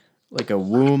a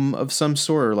womb of some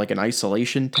sort, or like an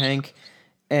isolation tank.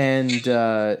 And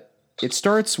it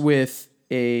starts with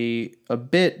a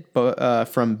bit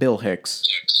from Bill Hicks,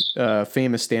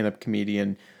 famous stand-up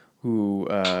comedian who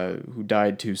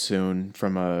died too soon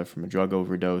from a drug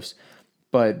overdose.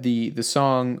 But the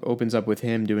song opens up with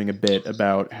him doing a bit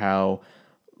about how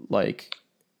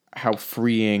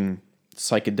freeing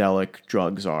psychedelic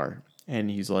drugs are. And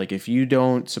he's like, if you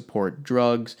don't support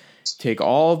drugs, take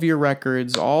all of your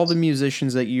records, all the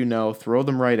musicians that throw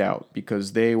them right out,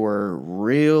 because they were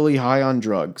really high on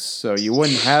drugs. So you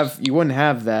wouldn't have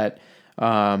that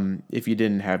if you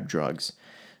didn't have drugs.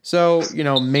 So,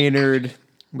 Maynard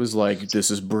was like,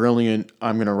 this is brilliant.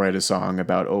 I'm going to write a song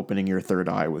about opening your third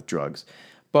eye with drugs.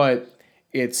 But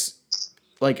it's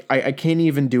like, I can't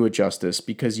even do it justice,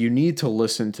 because you need to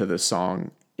listen to this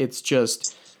song.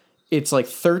 It's like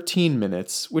 13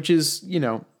 minutes, which is,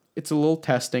 it's a little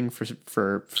testing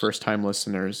for first-time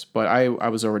listeners, but I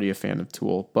was already a fan of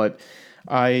Tool. But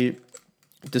I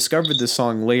discovered this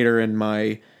song later in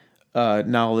my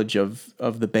knowledge of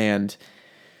the band,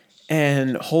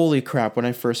 and holy crap, when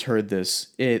I first heard this,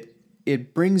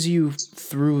 it brings you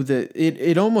through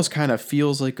it almost kind of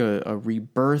feels like a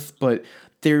rebirth, but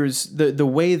there's the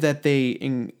way that they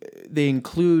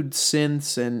include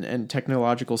synths and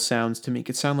technological sounds to make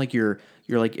it sound like you're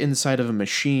like inside of a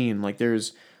machine. Like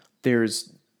there's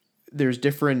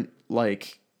different,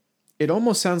 like, it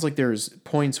almost sounds like there's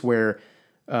points where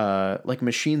like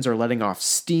machines are letting off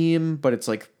steam, but it's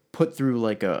like put through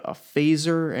like a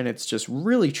phaser, and it's just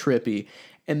really trippy.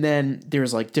 And then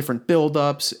there's like different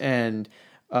build-ups, and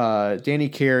Danny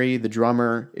Carey, the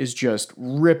drummer, is just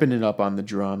ripping it up on the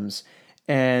drums.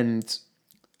 And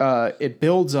it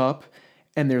builds up,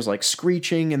 and there's like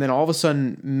screeching, and then all of a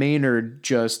sudden Maynard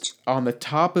just on the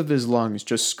top of his lungs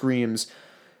just screams,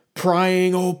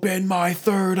 "Prying open my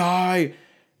third eye."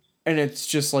 And it's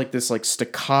just like this like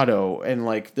staccato, and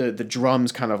like the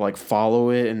drums kind of like follow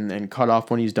it and cut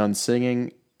off when he's done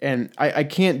singing. And I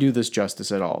can't do this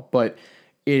justice at all, but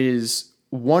it is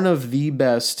one of the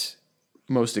best,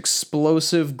 most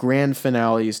explosive grand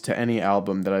finales to any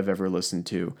album that I've ever listened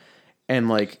to. And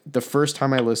like the first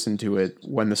time I listened to it,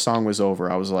 when the song was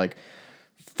over, I was like,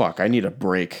 fuck, I need a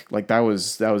break. Like that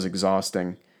was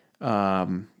exhausting.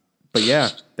 But yeah,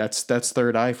 that's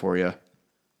Third Eye for you.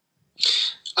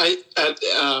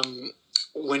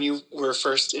 When you were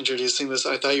first introducing this,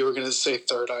 I thought you were going to say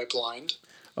Third Eye Blind.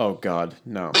 Oh God,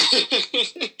 no.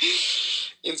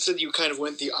 Instead, you kind of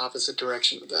went the opposite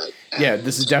direction of that. Yeah,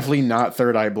 this is definitely not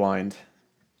Third Eye Blind.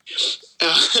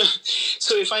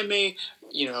 So if I may,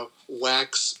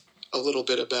 wax a little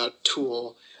bit about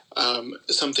Tool,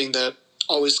 something that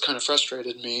always kind of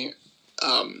frustrated me.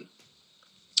 I'm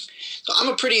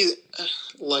a pretty,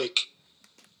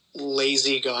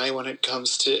 lazy guy when it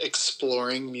comes to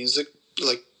exploring music,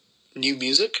 like new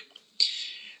music.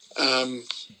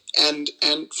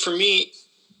 And for me,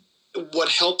 what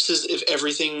helps is if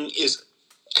everything is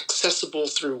accessible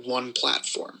through one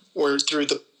platform, or through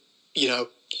the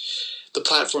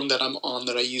platform that I'm on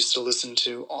that I use to listen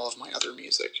to all of my other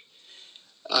music.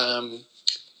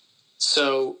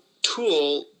 So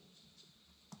Tool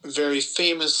very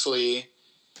famously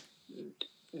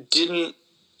didn't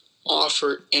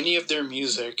offer any of their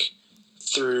music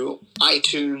through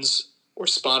iTunes or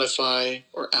Spotify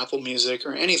or Apple Music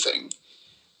or anything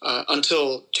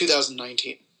until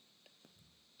 2019.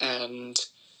 And,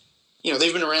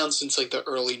 they've been around since like the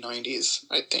early 90s,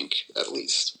 I think, at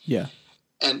least. Yeah.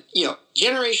 And,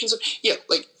 generations of,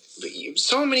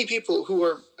 so many people who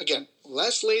are, again,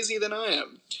 less lazy than I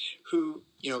am, who,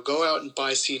 go out and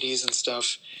buy CDs and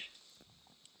stuff,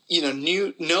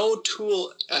 know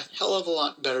Tool a hell of a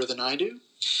lot better than I do.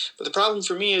 But the problem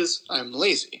for me is I'm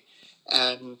lazy.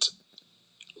 And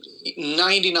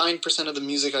 99% of the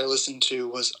music I listened to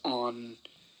was on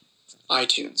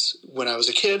iTunes when I was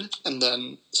a kid, and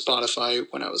then Spotify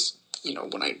when I was,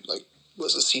 when I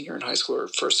was a senior in high school or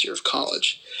first year of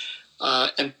college.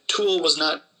 And Tool was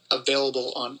not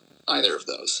available on either of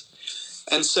those.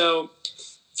 And so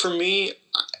for me,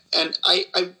 and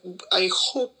I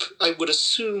hope, I would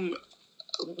assume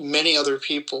many other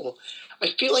people,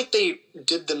 I feel like they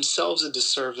did themselves a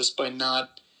disservice by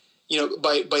not,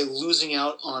 by losing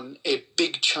out on a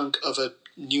big chunk of a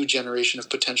new generation of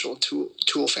potential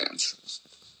Tool fans.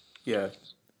 Yeah.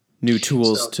 New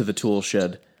tools to the tool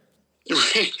shed.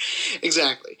 Right.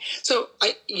 Exactly. So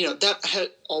that had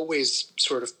always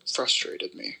sort of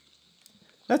frustrated me.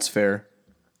 That's fair.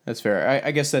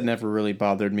 I guess that never really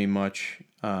bothered me much.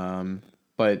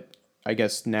 But I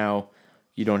guess now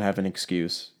you don't have an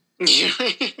excuse.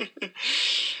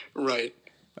 Right.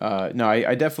 No,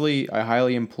 I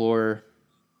highly implore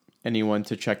anyone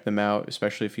to check them out,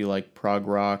 especially if you like prog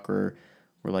rock or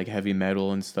like heavy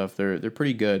metal and stuff. They're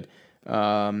pretty good.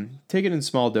 Take it in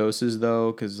small doses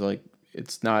though, because like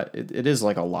it is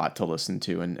like a lot to listen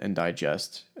to and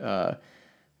digest.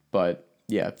 But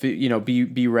yeah,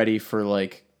 be ready for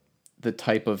like the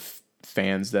type of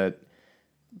fans that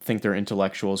think they're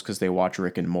intellectuals because they watch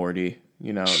Rick and Morty.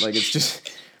 Like it's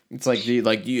just. It's like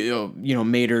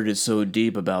Maynard is so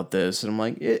deep about this, and I'm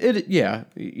like, yeah,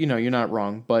 you're not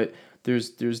wrong, but there's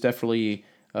definitely,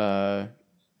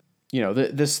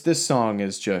 this song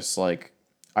is just like,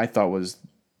 I thought was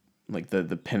like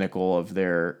the pinnacle of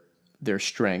their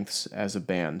strengths as a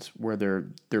band, where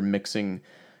they're mixing,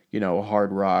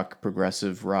 hard rock,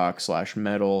 progressive rock /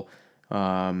 metal,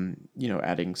 adding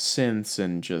synths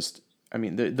and just, I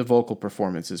mean, the vocal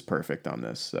performance is perfect on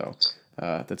this, so.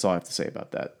 That's all I have to say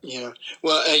about that. Yeah.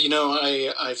 Well,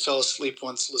 I fell asleep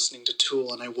once listening to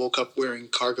Tool, and I woke up wearing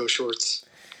cargo shorts.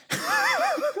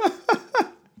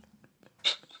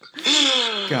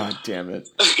 God damn it.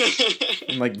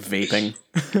 I'm like vaping.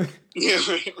 Yeah,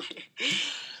 right.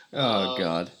 Oh,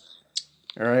 God.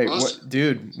 All right. Awesome.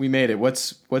 Dude, we made it.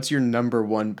 What's your number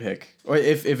one pick? Or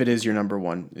if it is your number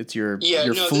one, it's your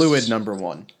fluid number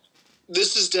one.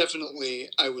 This is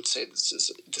definitely, I would say this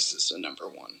is a number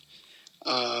one.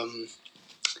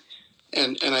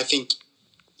 And I think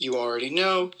you already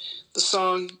know the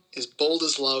song is Bold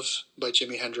as Love by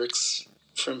Jimi Hendrix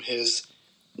from his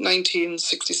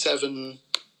 1967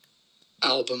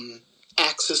 album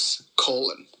Axis: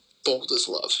 Bold as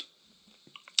Love.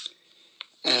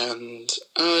 And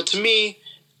to me,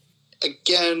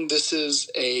 again, this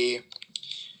is a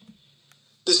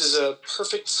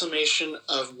perfect summation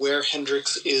of where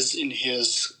Hendrix is in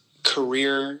his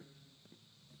career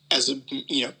as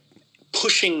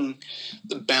pushing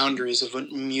the boundaries of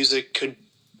what music could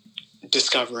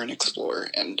discover and explore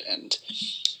and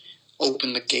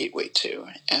open the gateway to.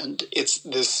 And it's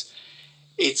this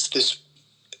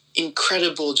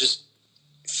incredible just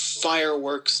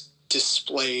fireworks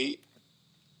display,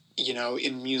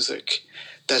 in music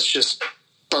that's just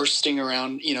bursting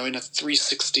around, in a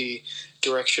 360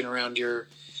 direction around your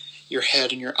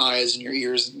head and your eyes and your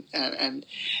ears, and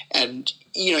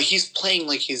he's playing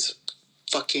like he's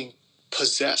fucking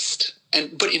possessed,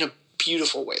 but in a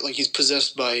beautiful way, like he's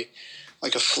possessed by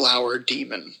like a flower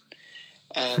demon.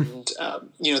 And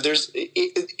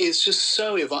it's just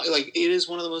so like it is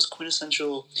one of the most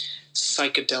quintessential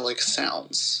psychedelic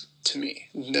sounds to me.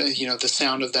 The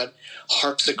sound of that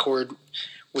harpsichord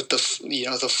with the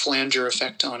flanger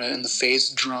effect on it and the phase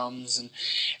drums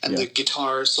and the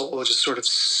guitar solo just sort of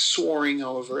soaring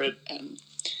over it and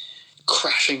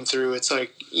crashing through. It's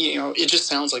like, it just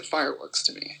sounds like fireworks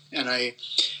to me. And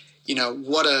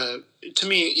to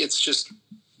me, it's just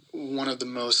one of the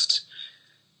most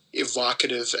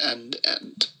evocative and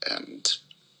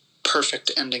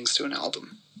perfect endings to an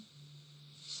album.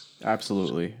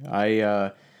 Absolutely.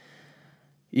 I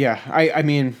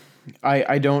mean,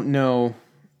 I don't know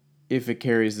if it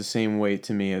carries the same weight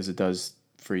to me as it does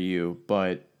for you,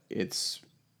 but it's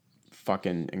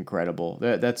fucking incredible.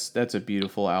 That's a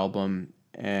beautiful album,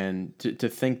 and to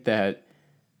think that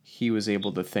he was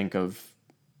able to think of,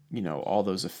 all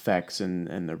those effects and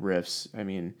the riffs. I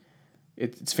mean,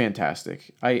 it's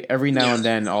fantastic. I every now and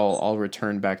then I'll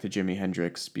return back to Jimi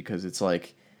Hendrix because it's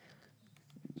like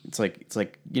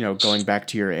going back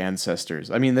to your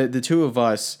ancestors. I mean, the two of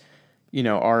us,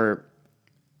 our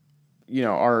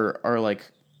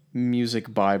like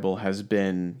music Bible has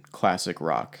been classic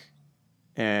rock,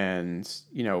 and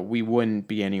we wouldn't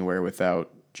be anywhere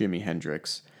without Jimi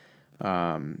Hendrix.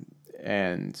 And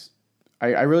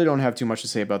I really don't have too much to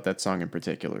say about that song in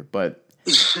particular, but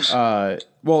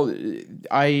well,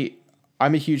 I'm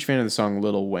a huge fan of the song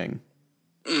Little Wing.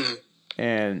 Mm.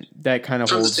 And that kind of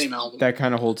holds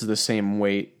the same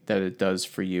weight that it does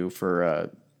for you for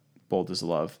Bold as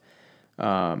Love.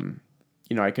 I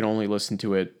can only listen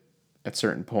to it at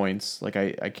certain points. Like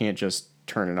I can't just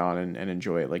turn it on and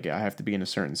enjoy it. Like I have to be in a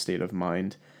certain state of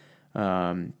mind.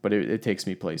 But it takes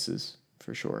me places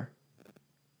for sure.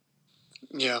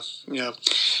 Yeah.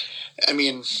 I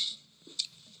mean,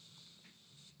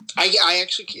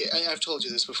 I've told you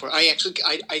this before.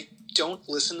 I don't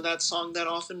listen to that song that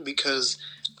often because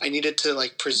I needed to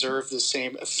like preserve the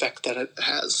same effect that it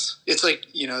has. It's like,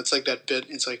 it's like that bit.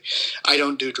 It's like, I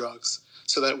don't do drugs,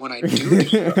 so that when I do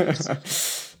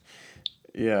drugs.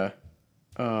 Yeah.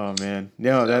 Oh man.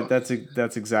 No, that's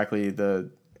exactly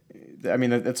I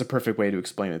mean, that's a perfect way to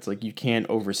explain it. It's like you can't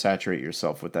oversaturate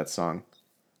yourself with that song.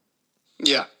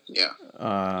 Yeah.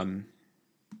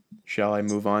 Shall I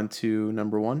move on to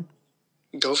number 1?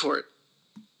 Go for it.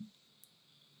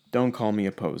 Don't Call Me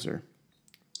a Poser.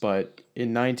 But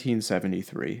in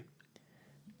 1973,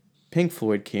 Pink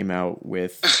Floyd came out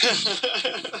with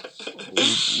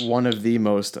one of the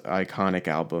most iconic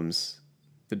albums,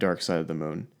 The Dark Side of the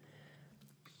Moon.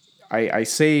 I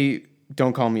say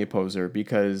Don't Call Me a Poser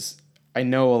because I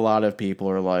know a lot of people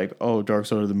are like, oh, Dark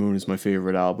Side of the Moon is my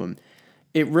favorite album.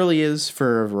 It really is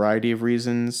for a variety of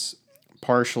reasons.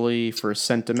 Partially for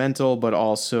sentimental, but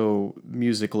also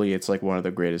musically, it's like one of the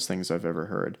greatest things I've ever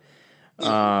heard.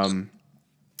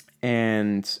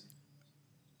 And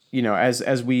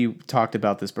as we talked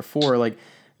about this before, like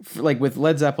with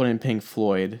Led Zeppelin and Pink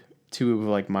Floyd, two of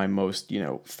like my most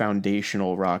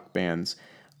foundational rock bands,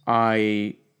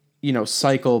 I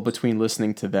cycle between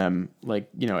listening to them like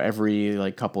every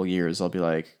like couple years. I'll be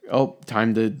like, oh,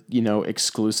 time to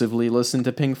exclusively listen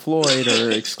to Pink Floyd or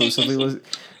exclusively listen.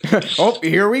 Oh,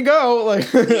 here we go! Like,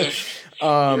 here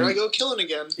I go killing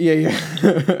again. Yeah.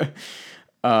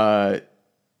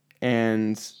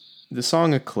 And the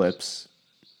song Eclipse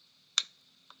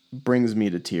brings me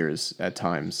to tears at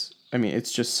times. I mean,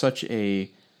 it's just such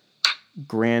a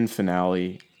grand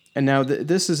finale. And now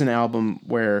this is an album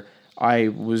where I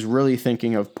was really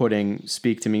thinking of putting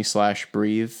Speak to Me /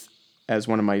 Breathe as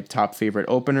one of my top favorite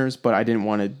openers, but I didn't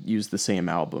want to use the same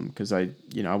album because I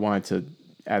wanted to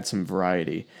add some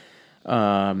variety.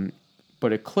 But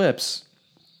Eclipse,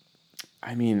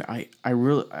 I mean,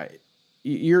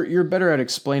 you're better at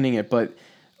explaining it, but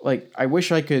like, I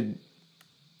wish I could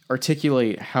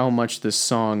articulate how much this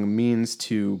song means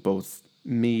to both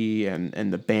me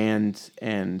and the band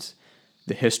and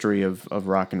the history of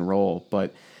rock and roll.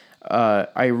 But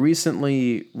I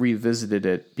recently revisited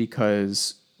it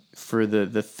because for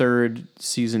the third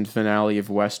season finale of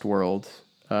Westworld,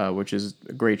 which is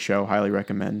a great show, highly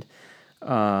recommend.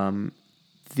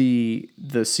 The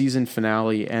season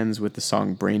finale ends with the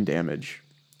song Brain Damage,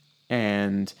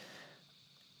 and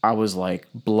I was like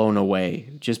blown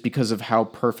away just because of how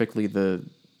perfectly the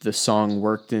song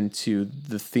worked into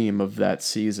the theme of that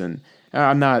season.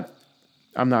 I'm not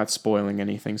spoiling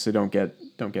anything, so don't get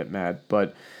mad,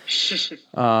 but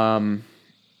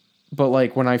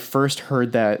like when I first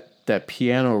heard that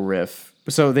piano riff,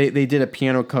 so they did a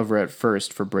piano cover at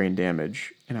first for Brain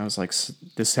Damage, and I was like,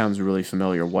 this sounds really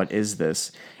familiar. What is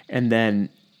this? And then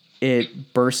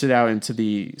it bursted out into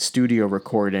the studio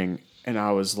recording, and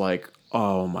I was like,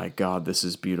 oh my God, this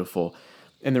is beautiful.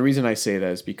 And the reason I say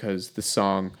that is because the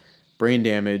song Brain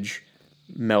Damage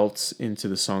melts into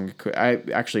the song.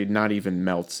 Actually not even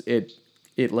melts. It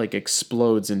like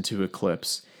explodes into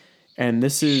Eclipse. And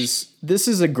this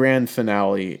is a grand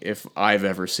finale if I've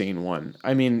ever seen one.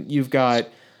 I mean, you've got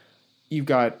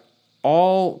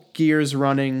all gears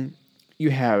running,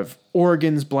 you have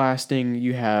organs blasting,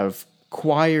 you have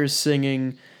choirs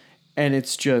singing, and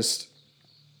it's just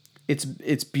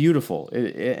it's beautiful,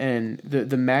 and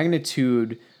the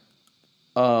magnitude.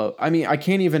 I mean, I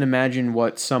can't even imagine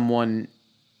what someone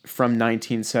from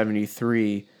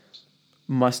 1973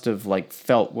 must have like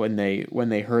felt when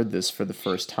they heard this for the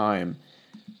first time.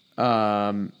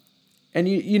 And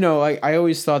you know, I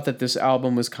always thought that this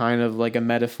album was kind of like a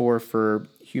metaphor for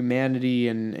humanity,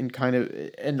 and kind of,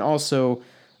 and also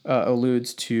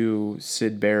alludes to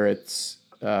Syd Barrett's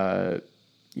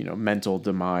mental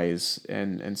demise,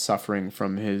 and suffering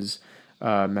from his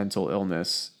mental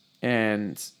illness,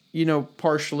 and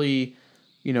partially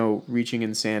reaching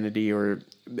insanity, or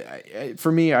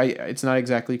for me, it's not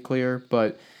exactly clear,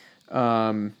 but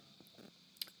I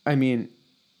mean,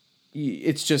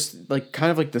 it's just like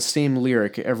kind of like the same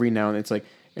lyric every now and then. It's like,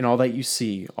 and all that you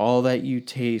see, all that you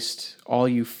taste, all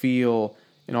you feel,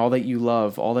 and all that you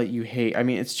love, all that you hate. I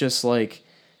mean, it's just like,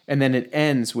 and then it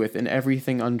ends with, and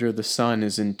everything under the sun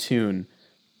is in tune,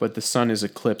 but the sun is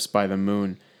eclipsed by the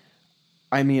moon.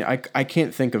 I mean, I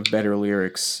can't think of better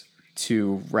lyrics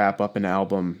to wrap up an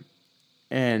album.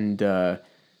 And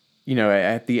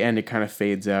at the end it kind of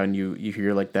fades out, and you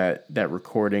hear like that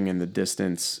recording in the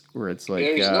distance where it's like,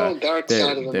 there's no dark side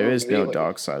of the moon. There is no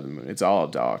dark side of the moon. It's all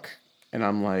dark. And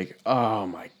I'm like, oh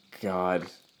my God.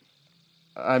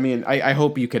 I mean, I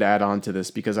hope you could add on to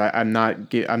this, because I'm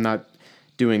not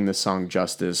doing the song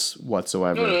justice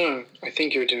whatsoever. No. I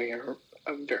think you're doing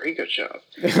a very good job.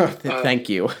 Thank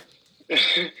you.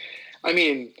 I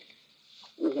mean,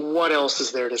 what else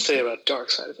is there to say about Dark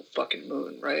Side of the fucking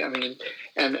Moon, right? I mean,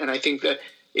 and I think that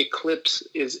Eclipse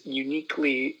is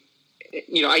uniquely,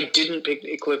 I didn't pick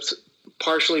Eclipse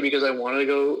partially because I wanted to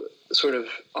go sort of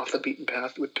off the beaten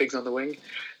path with Pigs on the Wing,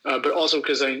 but also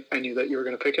because I knew that you were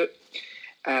going to pick it.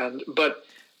 But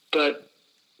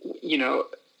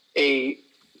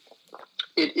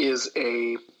it is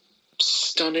a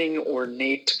stunning,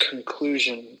 ornate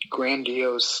conclusion,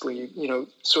 grandiosely,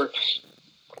 sort of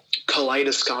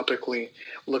kaleidoscopically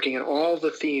looking at all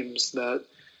the themes that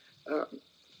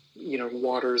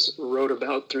Waters wrote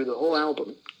about through the whole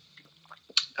album,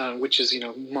 which is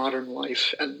modern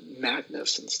life and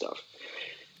madness and stuff,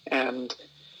 and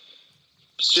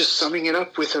just summing it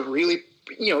up with a really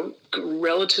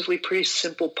relatively pretty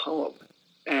simple poem,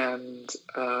 and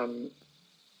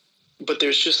but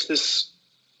there's just this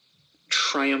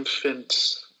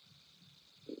triumphant,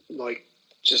 like,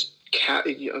 just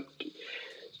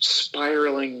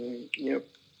spiraling,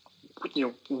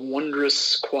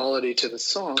 wondrous quality to the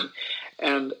song.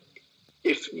 And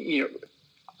if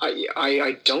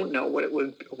I don't know what it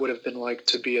would have been like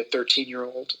to be a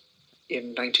 13-year-old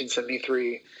in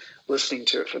 1973 listening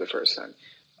to it for the first time.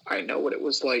 I know what it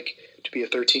was like to be a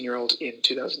 13-year-old in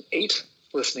 2008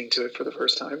 listening to it for the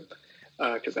first time,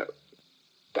 because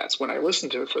that's when I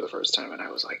listened to it for the first time, and I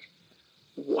was like,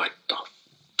 what the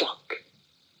fuck?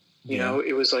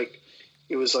 It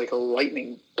was like a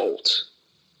lightning bolt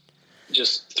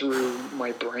just through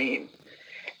my brain.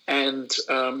 And,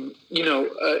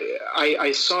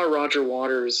 I saw Roger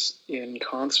Waters in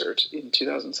concert in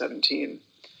 2017.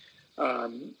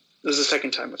 This is the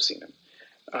second time I've seen him.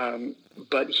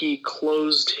 But he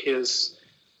closed his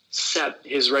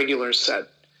regular set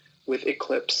with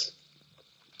Eclipse.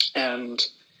 And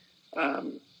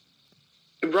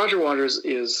Roger Waters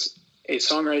is a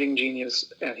songwriting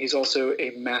genius, and he's also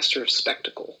a master of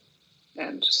spectacle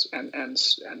and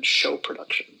show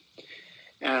production.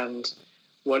 And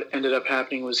what ended up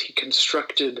happening was he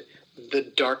constructed the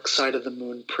Dark Side of the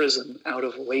Moon prison out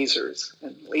of lasers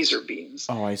and laser beams.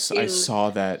 Oh, I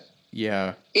saw that.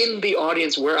 Yeah. In the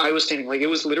audience where I was standing, like, it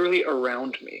was literally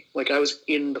around me. Like, I was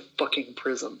in the fucking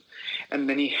prism. And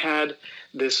then he had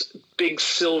this big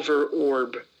silver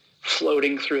orb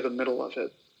floating through the middle of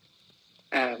it.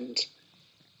 And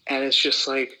it's just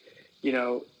like,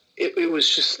 it was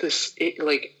just this,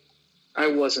 like, I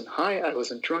wasn't high, I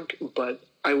wasn't drunk, but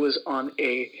I was on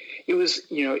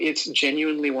it's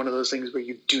genuinely one of those things where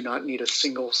you do not need a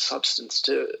single substance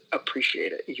to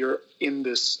appreciate it. You're in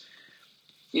this,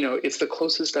 it's the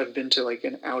closest I've been to like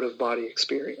an out of body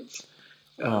experience.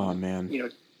 Oh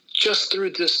man. Just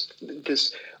through this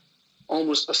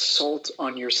almost assault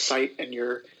on your sight and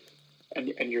your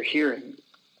hearing.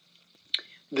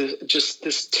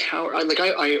 This tower,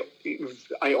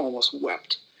 I almost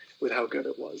wept with how good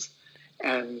it was.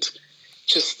 And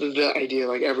just the idea,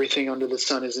 like, everything under the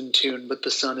sun is in tune, but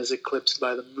the sun is eclipsed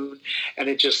by the moon, and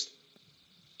it just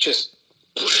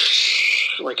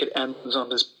like it ends on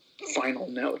this final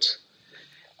note.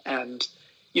 And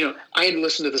I had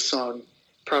listened to the song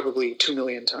probably 2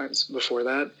 million times before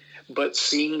that, but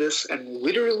seeing this and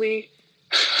literally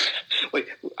Like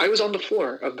I was on the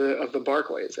floor of the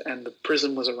Barclays, and the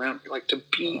prison was around me. Like to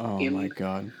be Oh my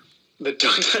God. the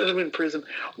Dark Side of the Moon prison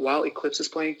while Eclipse is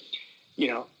playing.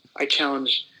 I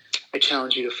challenge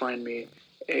you to find me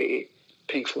a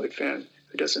Pink Floyd fan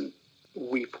who doesn't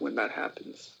weep when that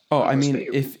happens. Oh, I mean,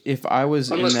 if I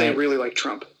was unless they really like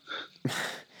Trump.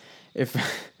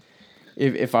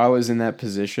 if I was in that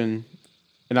position,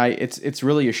 and it's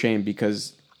really a shame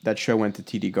because that show went to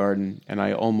TD Garden and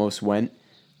I almost went.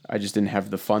 I just didn't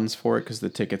have the funds for it because the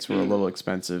tickets were a little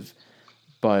expensive.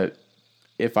 But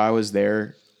if I was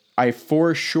there, I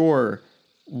for sure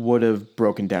would have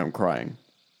broken down crying.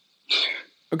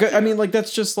 Okay, I mean, like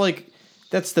that's just like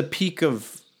that's the peak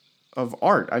of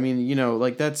art. I mean,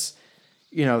 that's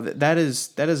that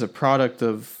is a product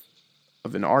of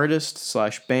an artist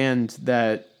 / band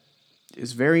that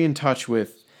is very in touch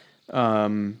with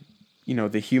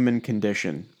the human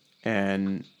condition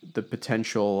and the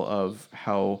potential of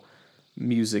how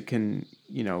music can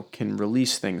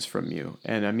release things from you.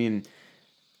 And I mean,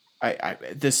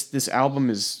 this album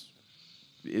is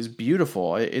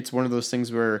beautiful. It's one of those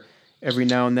things where every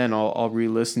now and then I'll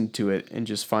re-listen to it and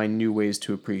just find new ways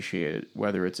to appreciate it,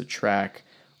 whether it's a track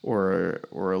or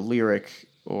a lyric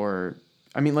or,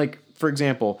 I mean, like, for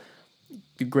example,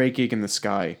 The Great Gig in the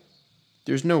Sky.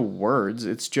 There's no words.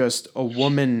 It's just a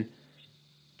woman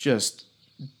just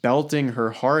belting her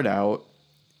heart out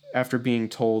after being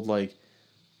told, like,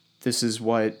 this is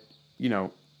what,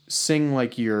 sing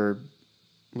like you're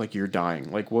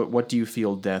dying. Like, what do you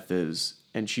feel death is?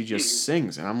 And she just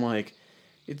sings. And I'm like,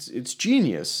 it's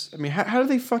genius. I mean, how do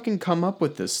they fucking come up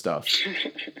with this stuff?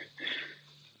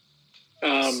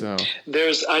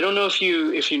 There's, I don't know if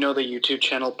you know the YouTube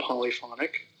channel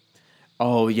Polyphonic.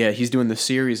 Oh yeah, he's doing the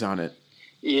series on it.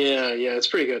 Yeah, it's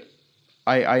pretty good.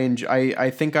 I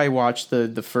think I watched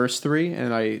the first 3,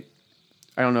 and I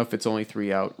don't know if it's only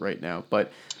 3 out right now,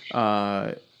 but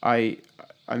I'm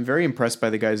very impressed by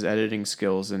the guy's editing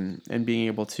skills and being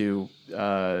able to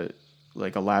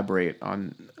like elaborate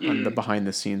on the behind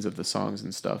the scenes of the songs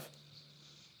and stuff.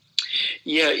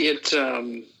 Yeah,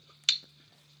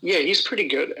 he's pretty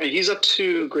good. He's up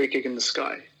to Great Gig in the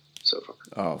Sky so far.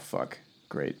 Oh fuck,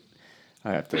 great!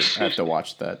 I have to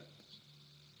watch that.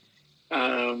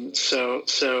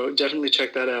 So definitely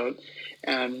check that out.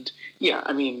 And yeah,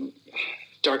 I mean,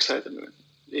 Dark Side of the Moon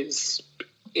it's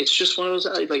just one of those,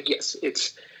 like, yes,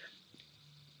 it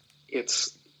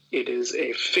is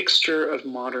a fixture of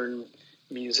modern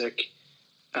music,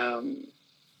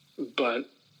 but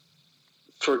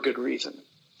for good reason.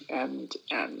 And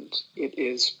it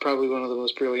is probably one of the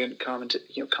most brilliant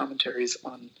commentaries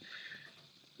on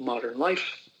modern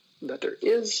life that there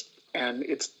is, and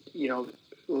it's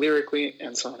lyrically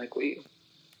and sonically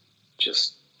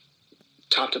just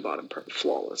top to bottom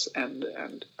flawless.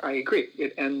 And I agree,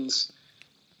 it ends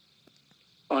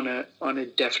on a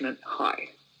definite high.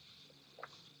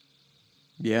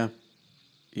 Yeah.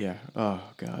 Oh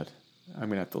God, I'm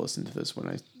gonna have to listen to this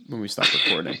when we stop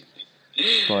recording.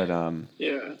 But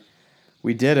yeah,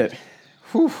 we did it.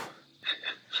 Whew.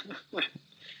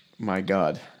 My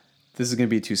God, this is gonna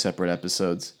be 2 separate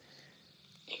episodes.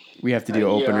 We have to do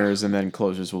openers, and then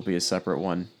closers will be a separate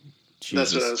one.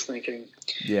 Jesus. That's what I was thinking.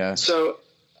 Yeah. So,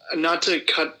 not to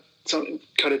cut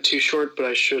it too short, but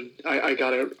I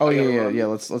got it. Oh yeah.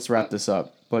 Let's wrap this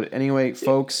up. But anyway,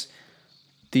 folks,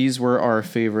 these were our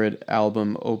favorite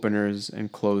album openers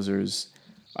and closers.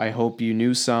 I hope you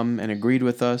knew some and agreed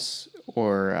with us,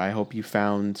 or I hope you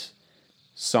found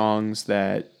songs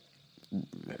that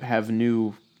have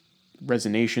new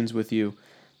resonations with you.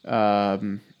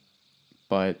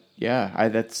 But yeah,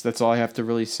 that's all I have to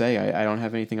really say. I don't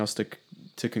have anything else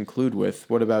to conclude with.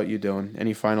 What about you, Dylan?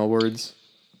 Any final words?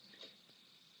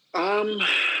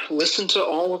 Listen to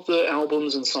all of the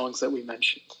albums and songs that we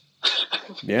mentioned.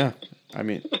 Yeah, I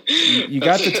mean, you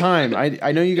got the time.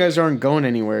 I know you guys aren't going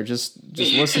anywhere. Just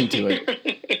listen to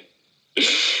it.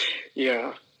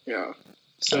 Yeah.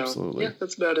 So, absolutely. Yeah,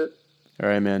 that's about it. All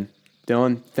right, man.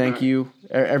 Dylan, thank you,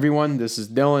 everyone. This is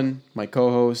Dylan, my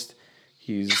co-host.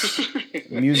 He's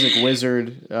music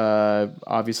wizard.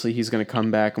 Obviously, he's going to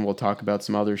come back and we'll talk about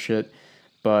some other shit.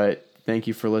 But thank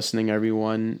you for listening,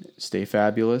 everyone. Stay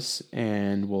fabulous,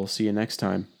 and we'll see you next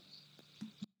time.